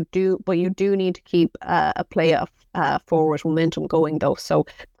you do need to keep a playoff forward momentum going, though. So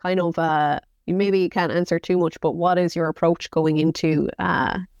kind of, maybe you can't answer too much, but what is your approach going into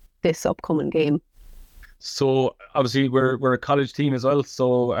this upcoming game? So obviously we're a college team as well,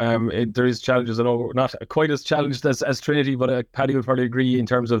 so there is challenges. I know we're not quite as challenged as Trinity, but Paddy would probably agree in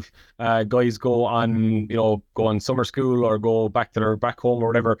terms of guys go on summer school or go back to their back home or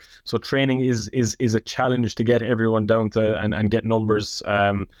whatever. So training is a challenge to get everyone down to and get numbers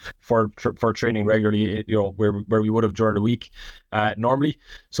for training regularly. Where we would have during the week normally.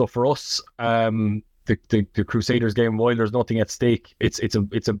 So for us, the Crusaders game, while there's nothing at stake, it's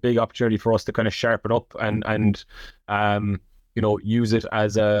a big opportunity for us to kind of sharpen up and use it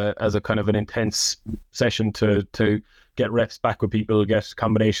as a kind of an intense session to get reps back with people, get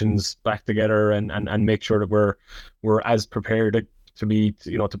combinations back together, and make sure that we're as prepared to be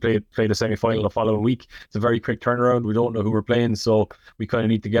to play the semi-final the following week. It's a very quick turnaround. We don't know who we're playing, so we kind of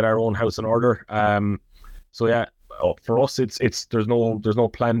need to get our own house in order. So yeah. For us, it's there's no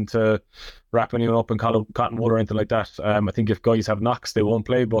plan to wrap anyone up in cotton wool or anything like that. I think if guys have knocks, they won't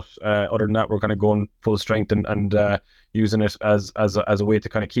play. But other than that, we're kind of going full strength and using it as a way to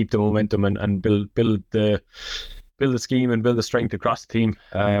kind of keep the momentum and build the scheme and build the strength across the team.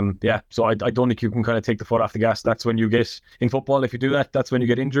 So I don't think you can kind of take the foot off the gas. That's when you get in football. If you do that, that's when you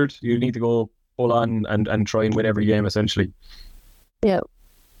get injured. You need to go full on and try and win every game essentially. Yeah,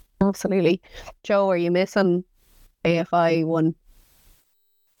 absolutely. Joe, are you missing AFI 1?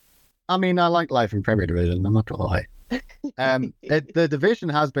 I mean, I like life in Premier Division, I'm not gonna lie. The division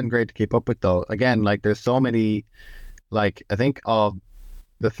has been great to keep up with, though. Again, like, there's so many, like, I think of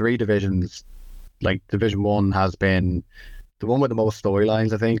the 3 divisions, like Division 1 has been the one with the most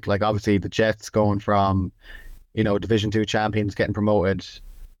storylines, I think. Like, obviously the Jets going from, Division 2 champions getting promoted,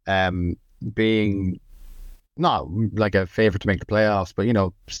 being not like a favourite to make the playoffs, but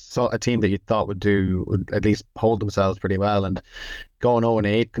so a team that you thought would at least hold themselves pretty well, and going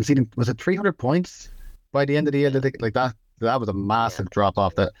 0-8, conceding, was it 300 points by the end of the year? Like that was a massive drop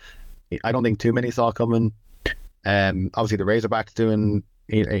off that I don't think too many saw coming. Obviously the Razorbacks doing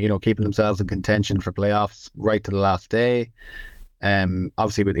keeping themselves in contention for playoffs right to the last day.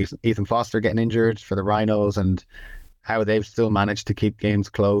 Obviously with Ethan Foster getting injured for the Rhinos, and how they've still managed to keep games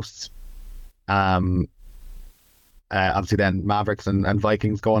close. Obviously then Mavericks and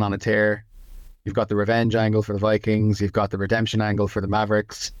Vikings going on a tear. You've got the revenge angle for the Vikings. You've got the redemption angle for the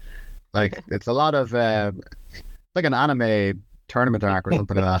Mavericks. Like, it's a lot of like an anime tournament arc or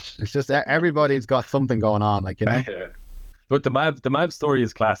something like that. It's just everybody's got something going on, like, But the Mavs story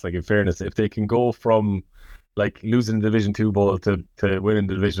is class. Like, in fairness, if they can go from like losing the Division 2 bowl to winning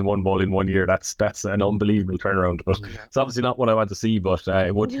the Division 1 bowl in 1 year, that's an unbelievable turnaround. But it's obviously not what I want to see, but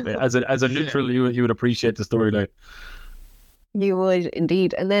it would, as a neutral, you would appreciate the storyline. You would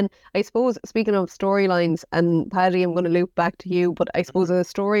indeed. And then I suppose, speaking of storylines, and Paddy, I'm going to loop back to you, but I suppose a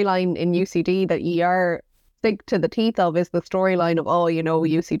storyline in UCD that you are stick to the teeth of is the storyline of,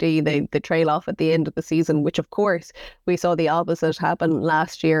 UCD, they trail off at the end of the season, which of course we saw the opposite happen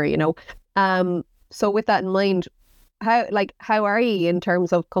last year, So with that in mind, how are you in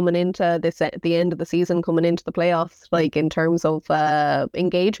terms of coming into the end of the season, coming into the playoffs, like in terms of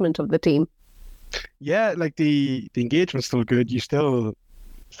engagement of the team? Yeah, like the engagement's still good. You still,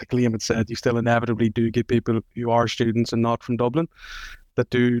 like Liam had said, you still inevitably do get people who are students and not from Dublin that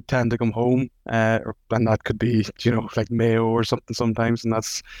do tend to come home, and that could be, like Mayo or something sometimes, and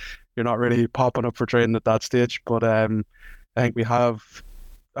that's, you're not really popping up for training at that stage. But I think we have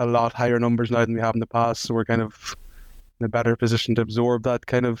a lot higher numbers now than we have in the past, so we're kind of in a better position to absorb that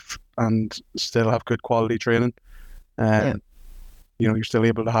kind of and still have good quality training. You're still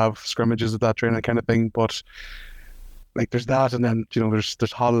able to have scrimmages of that training kind of thing, but like there's that, and then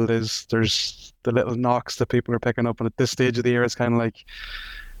there's holidays, there's the little knocks that people are picking up, and at this stage of the year it's kind of like,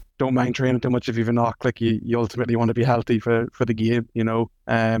 don't mind training too much if you've a knock. Like you ultimately want to be healthy for the game,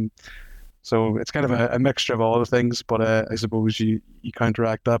 so it's kind of a mixture of all the things, but I suppose you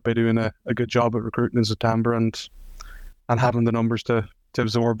counteract that by doing a good job at recruiting in September and having the numbers to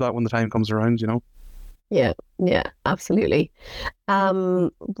absorb that when the time comes around, Yeah, absolutely.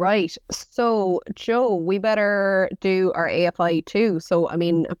 Right. So, Joe, we better do our AFI 2. So, I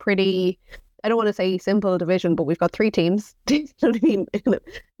mean, I don't want to say simple division, but we've got 3 teams.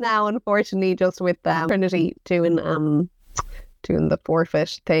 Now, unfortunately, just with Trinity doing the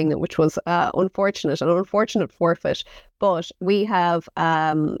forfeit thing, which was an unfortunate forfeit. But we have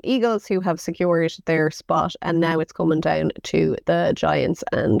Eagles who have secured their spot, and now it's coming down to the Giants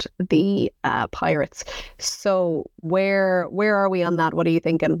and the Pirates. So where are we on that? What are you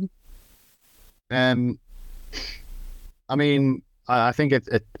thinking? I mean, I think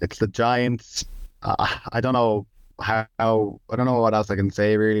it's the Giants. I don't know I don't know what else I can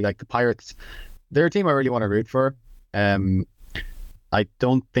say, really. Like, the Pirates, they're a team I really want to root for. I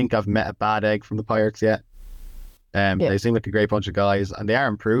don't think I've met a bad egg from the Pirates yet. They seem like a great bunch of guys, and they are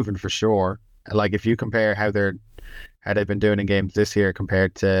improving for sure. Like if you compare how they've been doing in games this year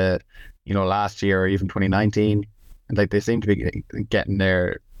compared to last year or even 2019, like they seem to be getting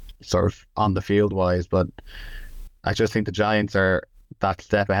there sort of on the field wise. But I just think the Giants are that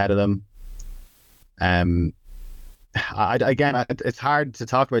step ahead of them. It's hard to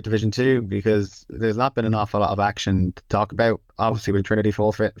talk about Division 2 because there's not been an awful lot of action to talk about. Obviously, with Trinity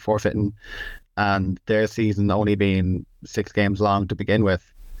forfeiting, and their season only being 6 games long to begin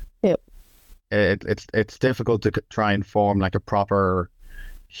with. Yep. It's difficult to try and form like a proper,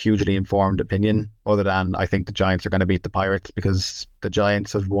 hugely informed opinion. Other than I think the Giants are going to beat the Pirates because the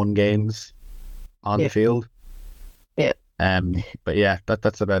Giants have won games on the field. Yeah. But yeah,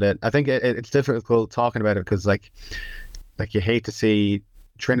 that's about it. I think it's difficult talking about it because like you hate to see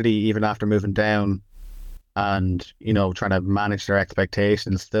Trinity even after moving down and trying to manage their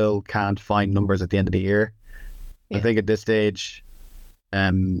expectations still can't find numbers at the end of the year. I think at this stage,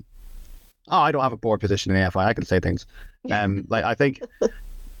 I don't have a board position in AFI. I can say things. I think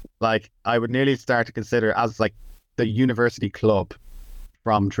like I would nearly start to consider as like the university club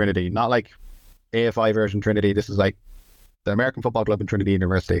from Trinity, not like AFI version Trinity. This is like the American Football Club and Trinity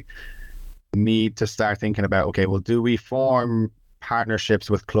University need to start thinking about, okay, well, do we form partnerships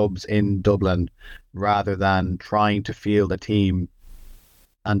with clubs in Dublin rather than trying to field a team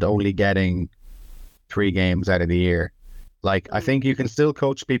and only getting 3 games out of the year? Like, I think you can still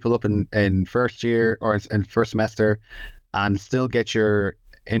coach people up in first year or in first semester and still get your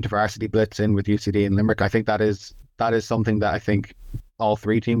intervarsity blitz in with UCD and Limerick. I think that is something that I think all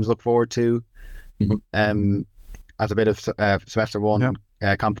 3 teams look forward to. As a bit of semester 1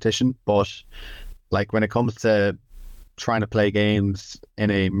 competition. But like when it comes to trying to play games in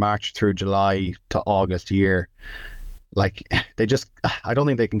a March through July to August year, like I don't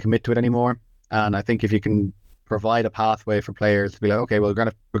think they can commit to it anymore. And I think if you can provide a pathway for players to be like, okay, well,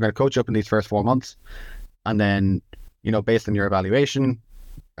 we're gonna coach up in these first 4 months, and then based on your evaluation,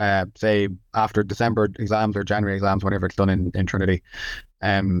 say after December exams or January exams, whenever it's done in Trinity,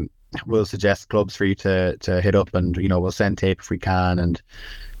 we'll suggest clubs for you to hit up, and we'll send tape if we can, and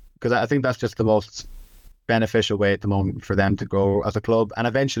because I think that's just the most beneficial way at the moment for them to grow as a club and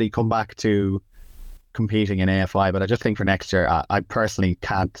eventually come back to competing in AFI. But I just think for next year, I personally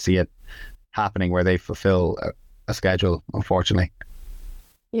can't see it happening where they fulfill a schedule, unfortunately.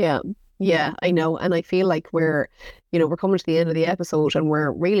 Yeah, I know, and I feel like we're coming to the end of the episode, and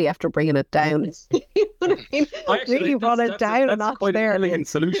we're really after bringing it down. You know what I mean? Really brought it down a notch quite there. An elegant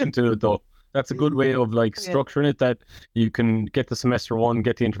solution to it, though. That's a good way of like structuring it. That you can get the semester 1,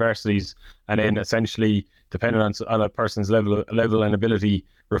 get the intervarsities, and then essentially, depending on a person's level and ability,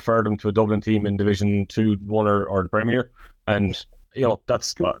 refer them to a Dublin team in Division 2, 1, or the Premier, and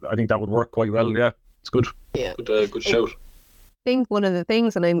that's I think that would work quite well. Yeah, it's good. Yeah, good shout. I think one of the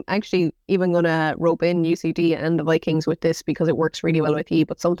things, and I'm actually even going to rope in UCD and the Vikings with this because it works really well with you,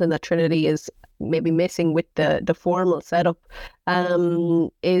 but something that Trinity is maybe missing with the formal setup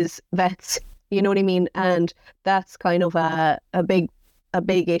is vets, you know what I mean? And that's kind of a big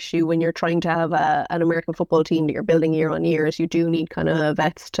issue when you're trying to have an American football team that you're building year on year, is you do need kind of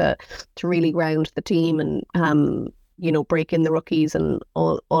vets to really ground the team and break in the rookies and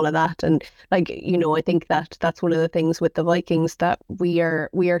all of that. And I think that's one of the things with the Vikings that we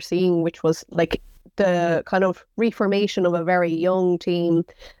are seeing, which was like the kind of reformation of a very young team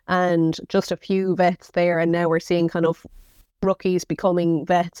and just a few vets there. And now we're seeing kind of rookies becoming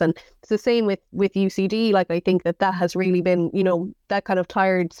vets. And it's the same with UCD. Like, I think that has really been, that kind of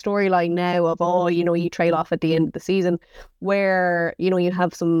tired storyline now of, you trail off at the end of the season, where, you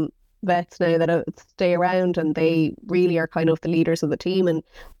have some vets now that stay around and they really are kind of the leaders of the team. And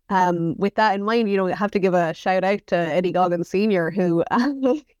with that in mind, I have to give a shout out to Eddie Goggins Senior, who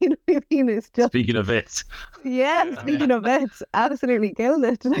is just, speaking of vets, speaking of vets, absolutely killing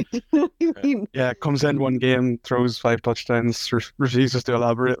it. Yeah, comes in one game, throws 5 touchdowns, refuses to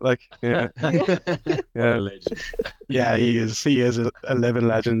elaborate. Yeah, he is a living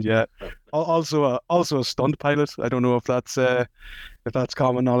legend. Yeah, also a stunt pilot. I don't know if that's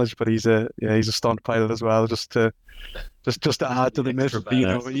common knowledge, but he's a stunt pilot as well, just to add to the myth.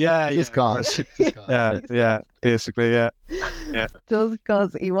 Basically. Just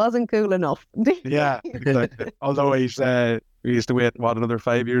because he wasn't cool enough. Yeah, exactly. Although he used to wait another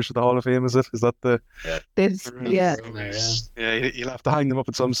 5 years for the Hall of Fame. Is that the? He'll have to hang them up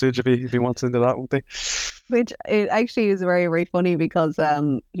at some stage if he wants into that, won't he? Which it actually is very, very funny because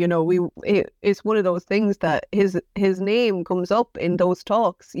it's one of those things that his name comes up in those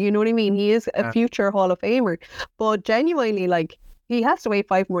talks. You know what I mean? He is a future Hall of Famer, but genuinely, like, he has to wait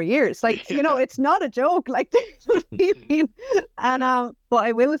 5 more years. Like, you know, it's not a joke. Like, and but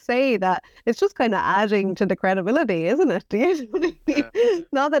I will say that it's just kind of adding to the credibility, isn't it?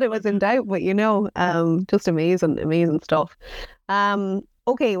 Not that it was in doubt, but you know, just amazing stuff.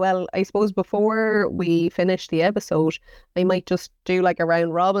 Okay, well, I suppose before we finish the episode, I might just do like a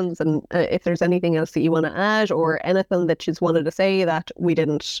round robins, and if there's anything else that you want to add or anything that you just wanted to say that we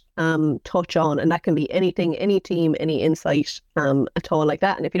didn't touch on, and that can be anything, any team, any insight at all like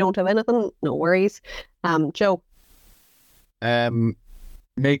that. And if you don't have anything, no worries. Joe?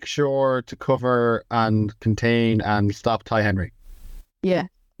 Make sure to cover and contain and stop Ty Henry. Yeah.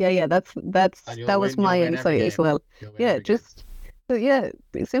 That was my insight as well. Yeah, just... yeah,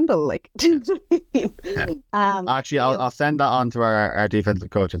 simple. Like, actually, I'll send that on to our defensive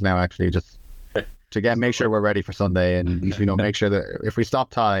coaches now. Actually, just to make sure we're ready for Sunday, and you know, make sure that if we stop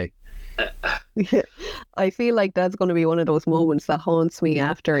Ty, yeah, I feel like that's going to be one of those moments that haunts me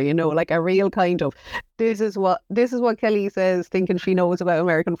after. You know, like a real kind of this is what Kelly says, thinking she knows about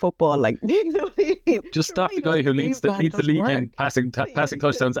American football. Like, just stop the guy who leads the league in passing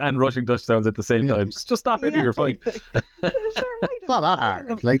touchdowns and rushing touchdowns at the same time. Just stop it. You're fine. It's not that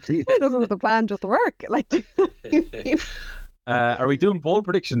hard. Like, it doesn't have the plan just work. Like, are we doing bold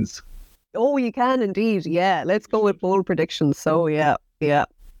predictions? Oh, you can indeed. Yeah, let's go with bold predictions. So yeah. Go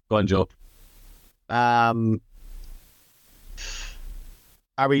on, Joe. Are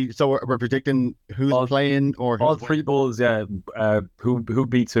we? So we're predicting who's playing or who's all 3 bowls? Yeah. Who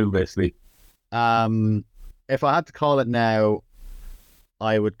beats who basically? If I had to call it now,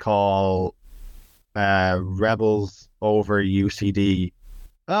 I would call Rebels over UCD.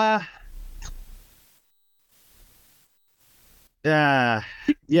 Yeah,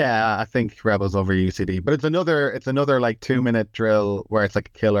 I think Rebels over UCD. But it's another like 2-minute drill where it's like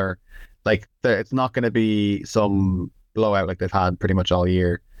a killer. Like it's not going to be some blowout like they've had pretty much all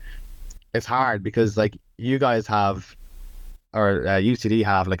year. It's hard because like you guys have, or UCD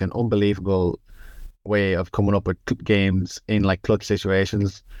have, like an unbelievable way of coming up with games in like clutch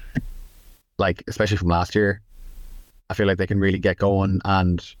situations. Like especially from last year, I feel like they can really get going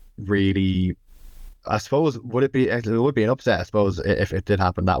and really. I suppose it would be an upset, I suppose, if it did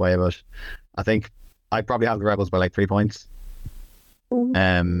happen that way. But I think I'd probably have the Rebels by like 3 points.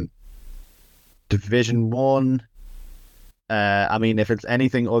 Division 1. I mean, if it's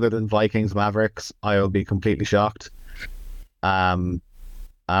anything other than Vikings Mavericks, I'll be completely shocked. And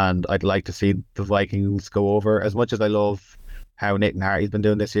I'd like to see the Vikings go over. As much as I love how Nathan Harty's been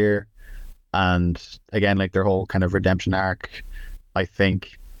doing this year, and again, like their whole kind of redemption arc, I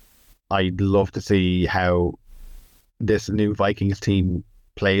think I'd love to see how this new Vikings team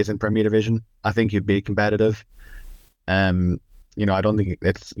plays in Premier Division. I think you'd be competitive. You know, I don't think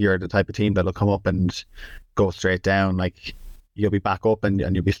you're the type of team that'll come up and go straight down. Like you'll be back up and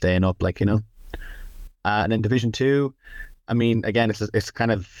you'll be staying up. Like, you know. And in Division 2, I mean, again, it's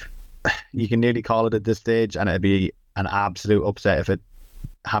kind of, you can nearly call it at this stage, and it'd be an absolute upset if it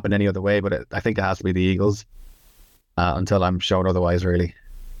happened any other way. But I think it has to be the Eagles until I'm shown otherwise, really.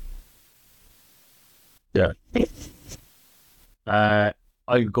 Yeah. I'll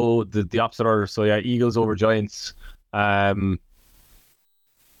go the opposite order. So yeah, Eagles over Giants. I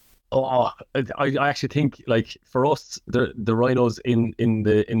actually think like for us the Rhinos in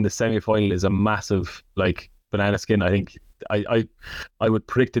the semi-final is a massive like banana skin. I think I would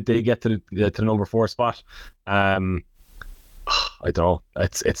predict that they get to the number 4 spot. I don't know.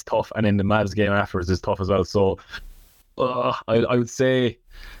 It's tough, and then the Mavs game afterwards is tough as well. So I would say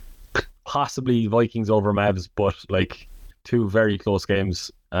possibly Vikings over Mavs, but like 2 very close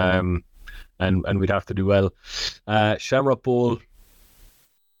games. And we'd have to do well. Shamrock Bowl.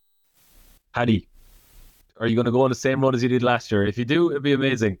 Paddy, are you going to go on the same run as you did last year? If you do, it'd be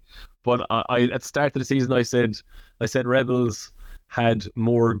amazing. But I at the start of the season, I said Rebels had a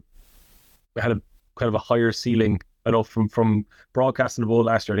kind of a higher ceiling. I know from broadcasting the bowl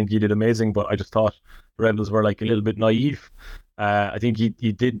last year, I think you did amazing, but I just thought Rebels were like a little bit naive. I think you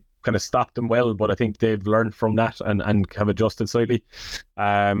did kind of stop them well, but I think they've learned from that and have adjusted slightly.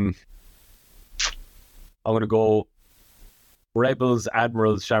 I'm going to go Rebels,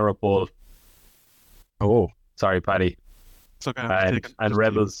 Admirals, Shamrock Bowl. Oh, sorry, Paddy. It's okay. And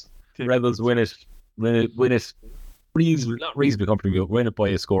Rebels win it reasonably, not reasonably comfortably, but win it by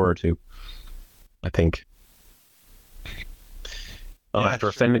a score or 2, I think. I'm after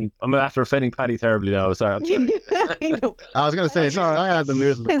offending Paddy terribly now. Sorry. I was going to say, sorry, I had them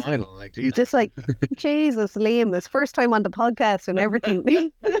losing the final. Like, Jesus. Just like, Jesus, Liam, this first time on the podcast and everything.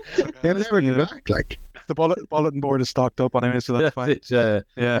 They'll never get back. Like, the bulletin board is stocked up anyway, so that's fine. It,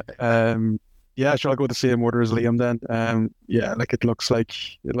 yeah. Yeah, sure. I'll go with the same order as Liam then. Yeah, like it looks like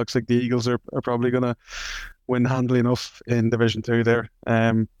the Eagles are probably gonna win handily enough in Division Two there.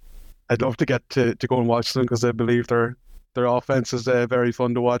 I'd love to get to go and watch them because I believe their offense is very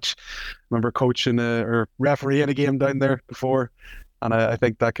fun to watch. I remember coaching or refereeing a game down there before, and I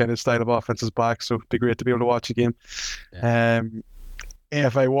think that kind of style of offense is back. So it'd be great to be able to watch a game. Yeah.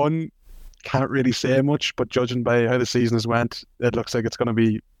 AFI 1, can't really say much, but judging by how the season has went, it looks like it's going to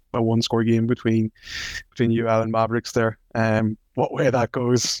be a one-score game between UL and Mavericks there. What way that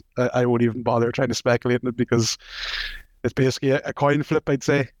goes, I won't even bother trying to speculate on it because it's basically a coin flip, I'd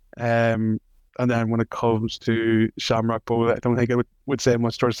say. And then when it comes to Shamrock Bowl, I don't think I would say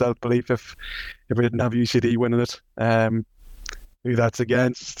much towards self-belief if we didn't have UCD winning it. Who that's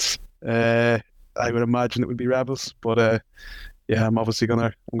against, I would imagine it would be Rebels, but yeah, I'm obviously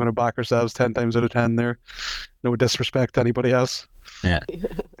gonna back ourselves 10 times out of 10 there. No disrespect to anybody else. Yeah.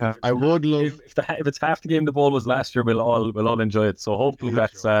 I would love if it's half the game the ball was last year, we'll all enjoy it. So hopefully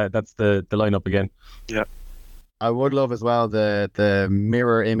that's the lineup again. Yeah. I would love as well the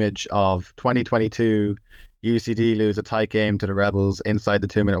mirror image of 2022 UCD lose a tight game to the Rebels inside the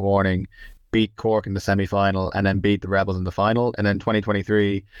 2-minute warning, beat Cork in the semi-final, and then beat the Rebels in the final. And then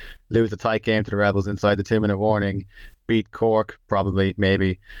 2023 lose a tight game to the Rebels inside the 2-minute warning, beat Cork probably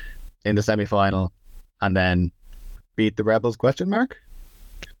maybe in the semi-final, and then beat the Rebels ?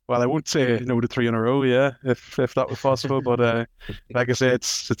 Well, I won't say no to 3 in a row, yeah, if that was possible. But like I say,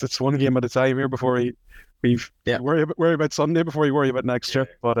 it's one game at a time here before we worry about Sunday before we worry about next year.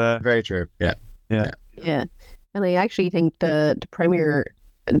 But very true. Yeah. And I actually think the Premier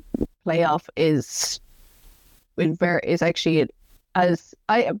playoff is actually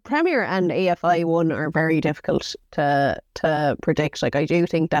Premier and AFI 1 are very difficult to predict. Like I do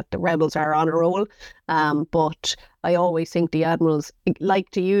think that the Rebels are on a roll, but I always think the Admirals,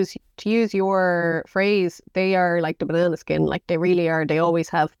 like to use your phrase, they are like the banana skin. Like they really are. They always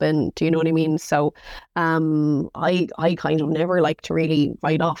have been. Do you know what I mean? So, I kind of never like to really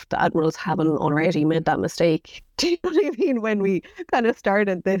write off the Admirals having already made that mistake. Do you know what I mean? When we kind of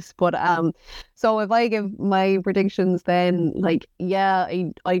started this, but so if I give my predictions, then like yeah,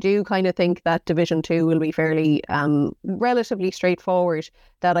 I do kind of think that Division 2 will be fairly relatively straightforward.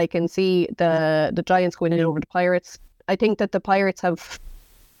 That I can see the Giants going in over the Pirates. I think that the Pirates have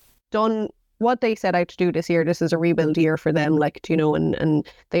done what they set out to do this year. This is a rebuild year for them, like, you know, and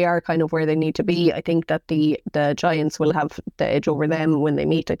they are kind of where they need to be. I think that the Giants will have the edge over them when they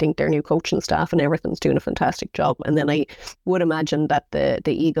meet. I think their new coaching staff and everything's doing a fantastic job. And then I would imagine that the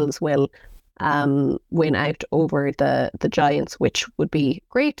Eagles will win out over the Giants, which would be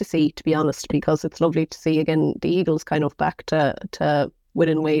great to see, to be honest, because it's lovely to see again the Eagles kind of back to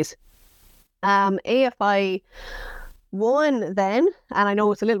winning ways. AFI 1 then, and I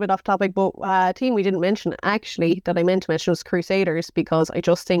know it's a little bit off topic, but a team we didn't mention actually that I meant to mention was Crusaders, because I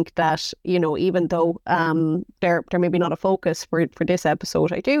just think that, you know, even though they're maybe not a focus for this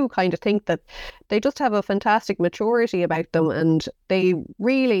episode, I do kind of think that they just have a fantastic maturity about them, and they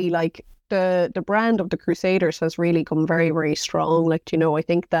really like the brand of the Crusaders has really come very, very strong. Like, you know, I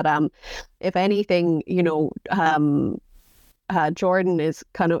think that if anything, you know, Jordan is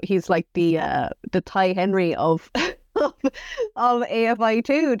kind of, he's like the Ty Henry of of AFI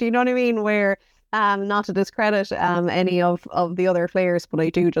 2. Do you know what I mean? Where not to discredit any of the other players, but I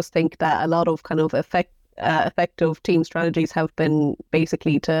do just think that a lot of kind of effective team strategies have been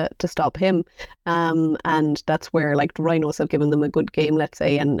basically to stop him, and that's where like the Rhinos have given them a good game, let's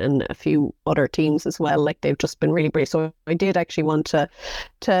say, and a few other teams as well. Like they've just been really brave. So I did actually want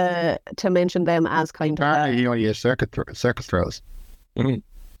to mention them as kind of he only has circus throws. Mm-hmm.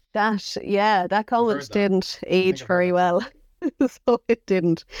 That comment didn't age very well. So it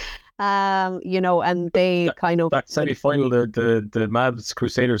didn't. You know, and they that semi-final, the Mavs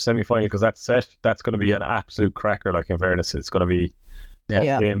Crusaders semi-final, because that's going to be an absolute cracker. Like in fairness, it's going to be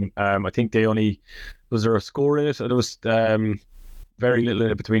game. I think they only, was there a score in it? There was very little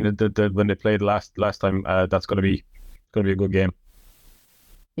in it between the when they played last time. That's going to be a good game.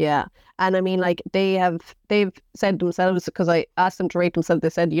 Yeah, and I mean, like they've said themselves, because I asked them to rate themselves. They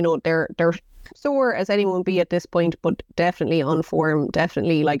said, you know, they're sore as anyone would be at this point, but definitely on form,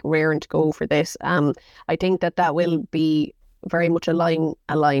 definitely like raring to go for this. I think that will be very much a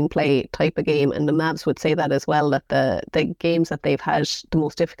line play type of game, and the Mavs would say that as well, that the games that they've had the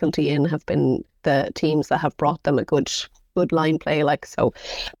most difficulty in have been the teams that have brought them a good line play. Like, so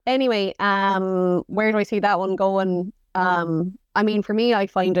anyway, where do I see that one going? I mean, for me, I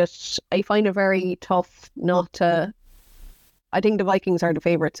find it very tough not to. I think the Vikings are the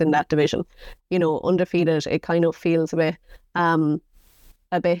favourites in that division. You know, undefeated, it kind of feels a bit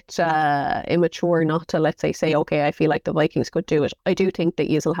a bit immature not to, let's say, okay, I feel like the Vikings could do it. I do think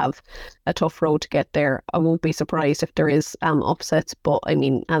the Eels will have a tough road to get there. I won't be surprised if there is upsets, but I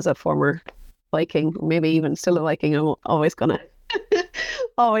mean, as a former Viking, maybe even still a Viking, I'm always gonna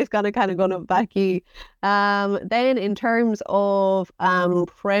kind of gonna back you. Then in terms of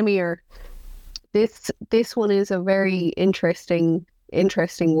Premier, this one is a very interesting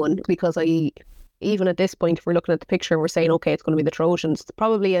one, because even at this point, if we're looking at the picture, we're saying, okay, it's going to be the Trojans. It's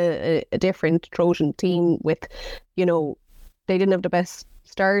probably a different Trojan team with, they didn't have the best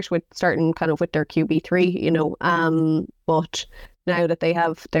start with starting kind of with their QB3, but now that they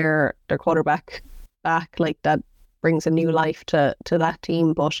have their quarterback back, like, that brings a new life to that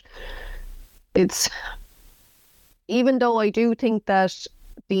team. But it's, even though I do think that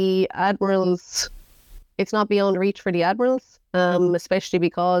the Admirals, it's not beyond reach for the Admirals, especially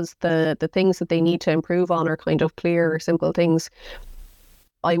because the things that they need to improve on are kind of clear, simple things.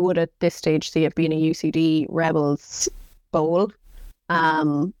 I would at this stage see it being a UCD Rebels bowl.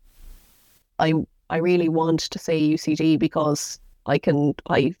 I really want to say UCD because I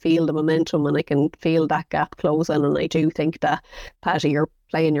feel the momentum and I can feel that gap closing, and I do think that, Paddy, you're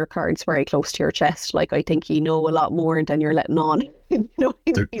playing your cards very close to your chest. Like, I think you know a lot more than you're letting on.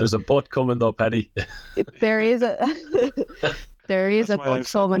 There's a butt coming though, Paddy. There is a butt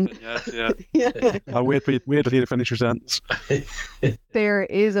coming. Yeah. I'll wait till you to finish your sentence. There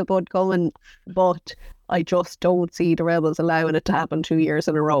is a butt coming, but I just don't see the Rebels allowing it to happen 2 years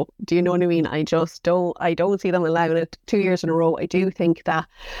in a row. Do you know what I mean? I don't see them allowing it 2 years in a row. I do think that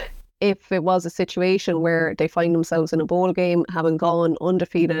if it was a situation where they find themselves in a bowl game, having gone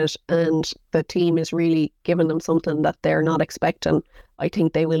undefeated, and the team is really giving them something that they're not expecting, I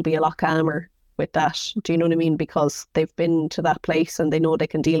think they will be a lot calmer with that. Do you know what I mean? Because they've been to that place and they know they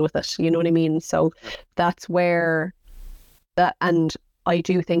can deal with it. You know what I mean? So that's where that, and I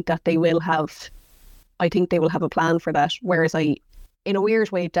do think that they will have a plan for that. Whereas I, in a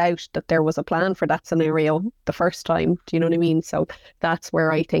weird way, doubt that there was a plan for that scenario the first time. Do you know what I mean? So that's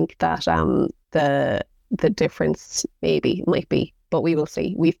where I think that the difference might be. But we will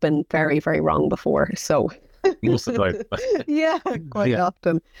see. We've been very, very wrong before. So most of the time. yeah, quite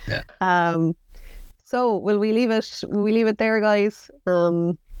often. Yeah. So will we leave it? Will we leave it there, guys?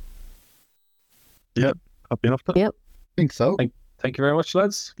 Yep. Happy enough to. Yep. I think so. Thank you very much,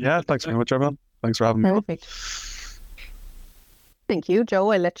 lads. Yeah, thanks very much, everyone. Thanks for having me. Perfect. Thank you,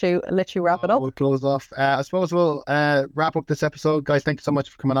 Joe. I'll let you wrap it up. We'll close off. I suppose we'll wrap up this episode, guys. Thank you so much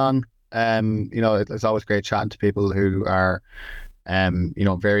for coming on. It's always great chatting to people who are,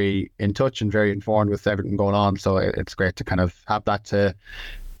 very in touch and very informed with everything going on. So it's great to kind of have that, to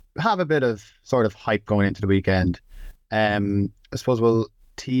have a bit of sort of hype going into the weekend. I suppose we'll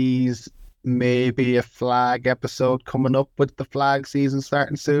tease maybe a flag episode coming up, with the flag season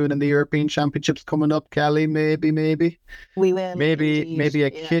starting soon and the European Championships coming up. Kelly, maybe we will. Maybe a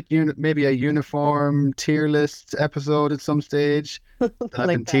kit unit, maybe a uniform tier list episode at some stage. I've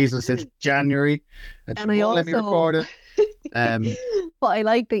been teasing since January, and I also, let me record it. But I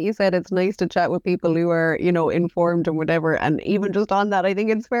like that you said it's nice to chat with people who are, informed and whatever. And even just on that, I think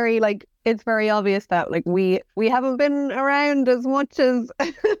it's very obvious that, like, we haven't been around as much as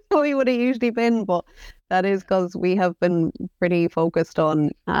we would have usually been, but that is because we have been pretty focused on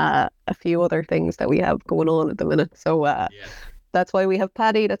a few other things that we have going on at the minute. So that's why we have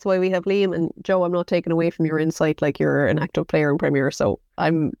Paddy, that's why we have Liam, and Joe, I'm not taking away from your insight, like, you're an active player in Premier, so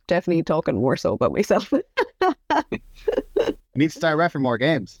I'm definitely talking more so about myself. We need to start reffing more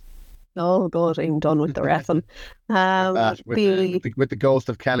games. Oh God, I'm done with the reffing. With the ghost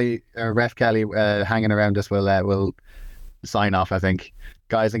of Kelly, Ref Kelly, hanging around us, we'll sign off, I think.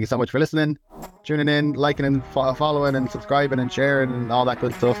 Guys, thank you so much for listening, tuning in, liking and following and subscribing and sharing and all that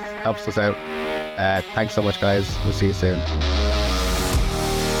good stuff. Helps us out. Thanks so much, guys. We'll see you soon.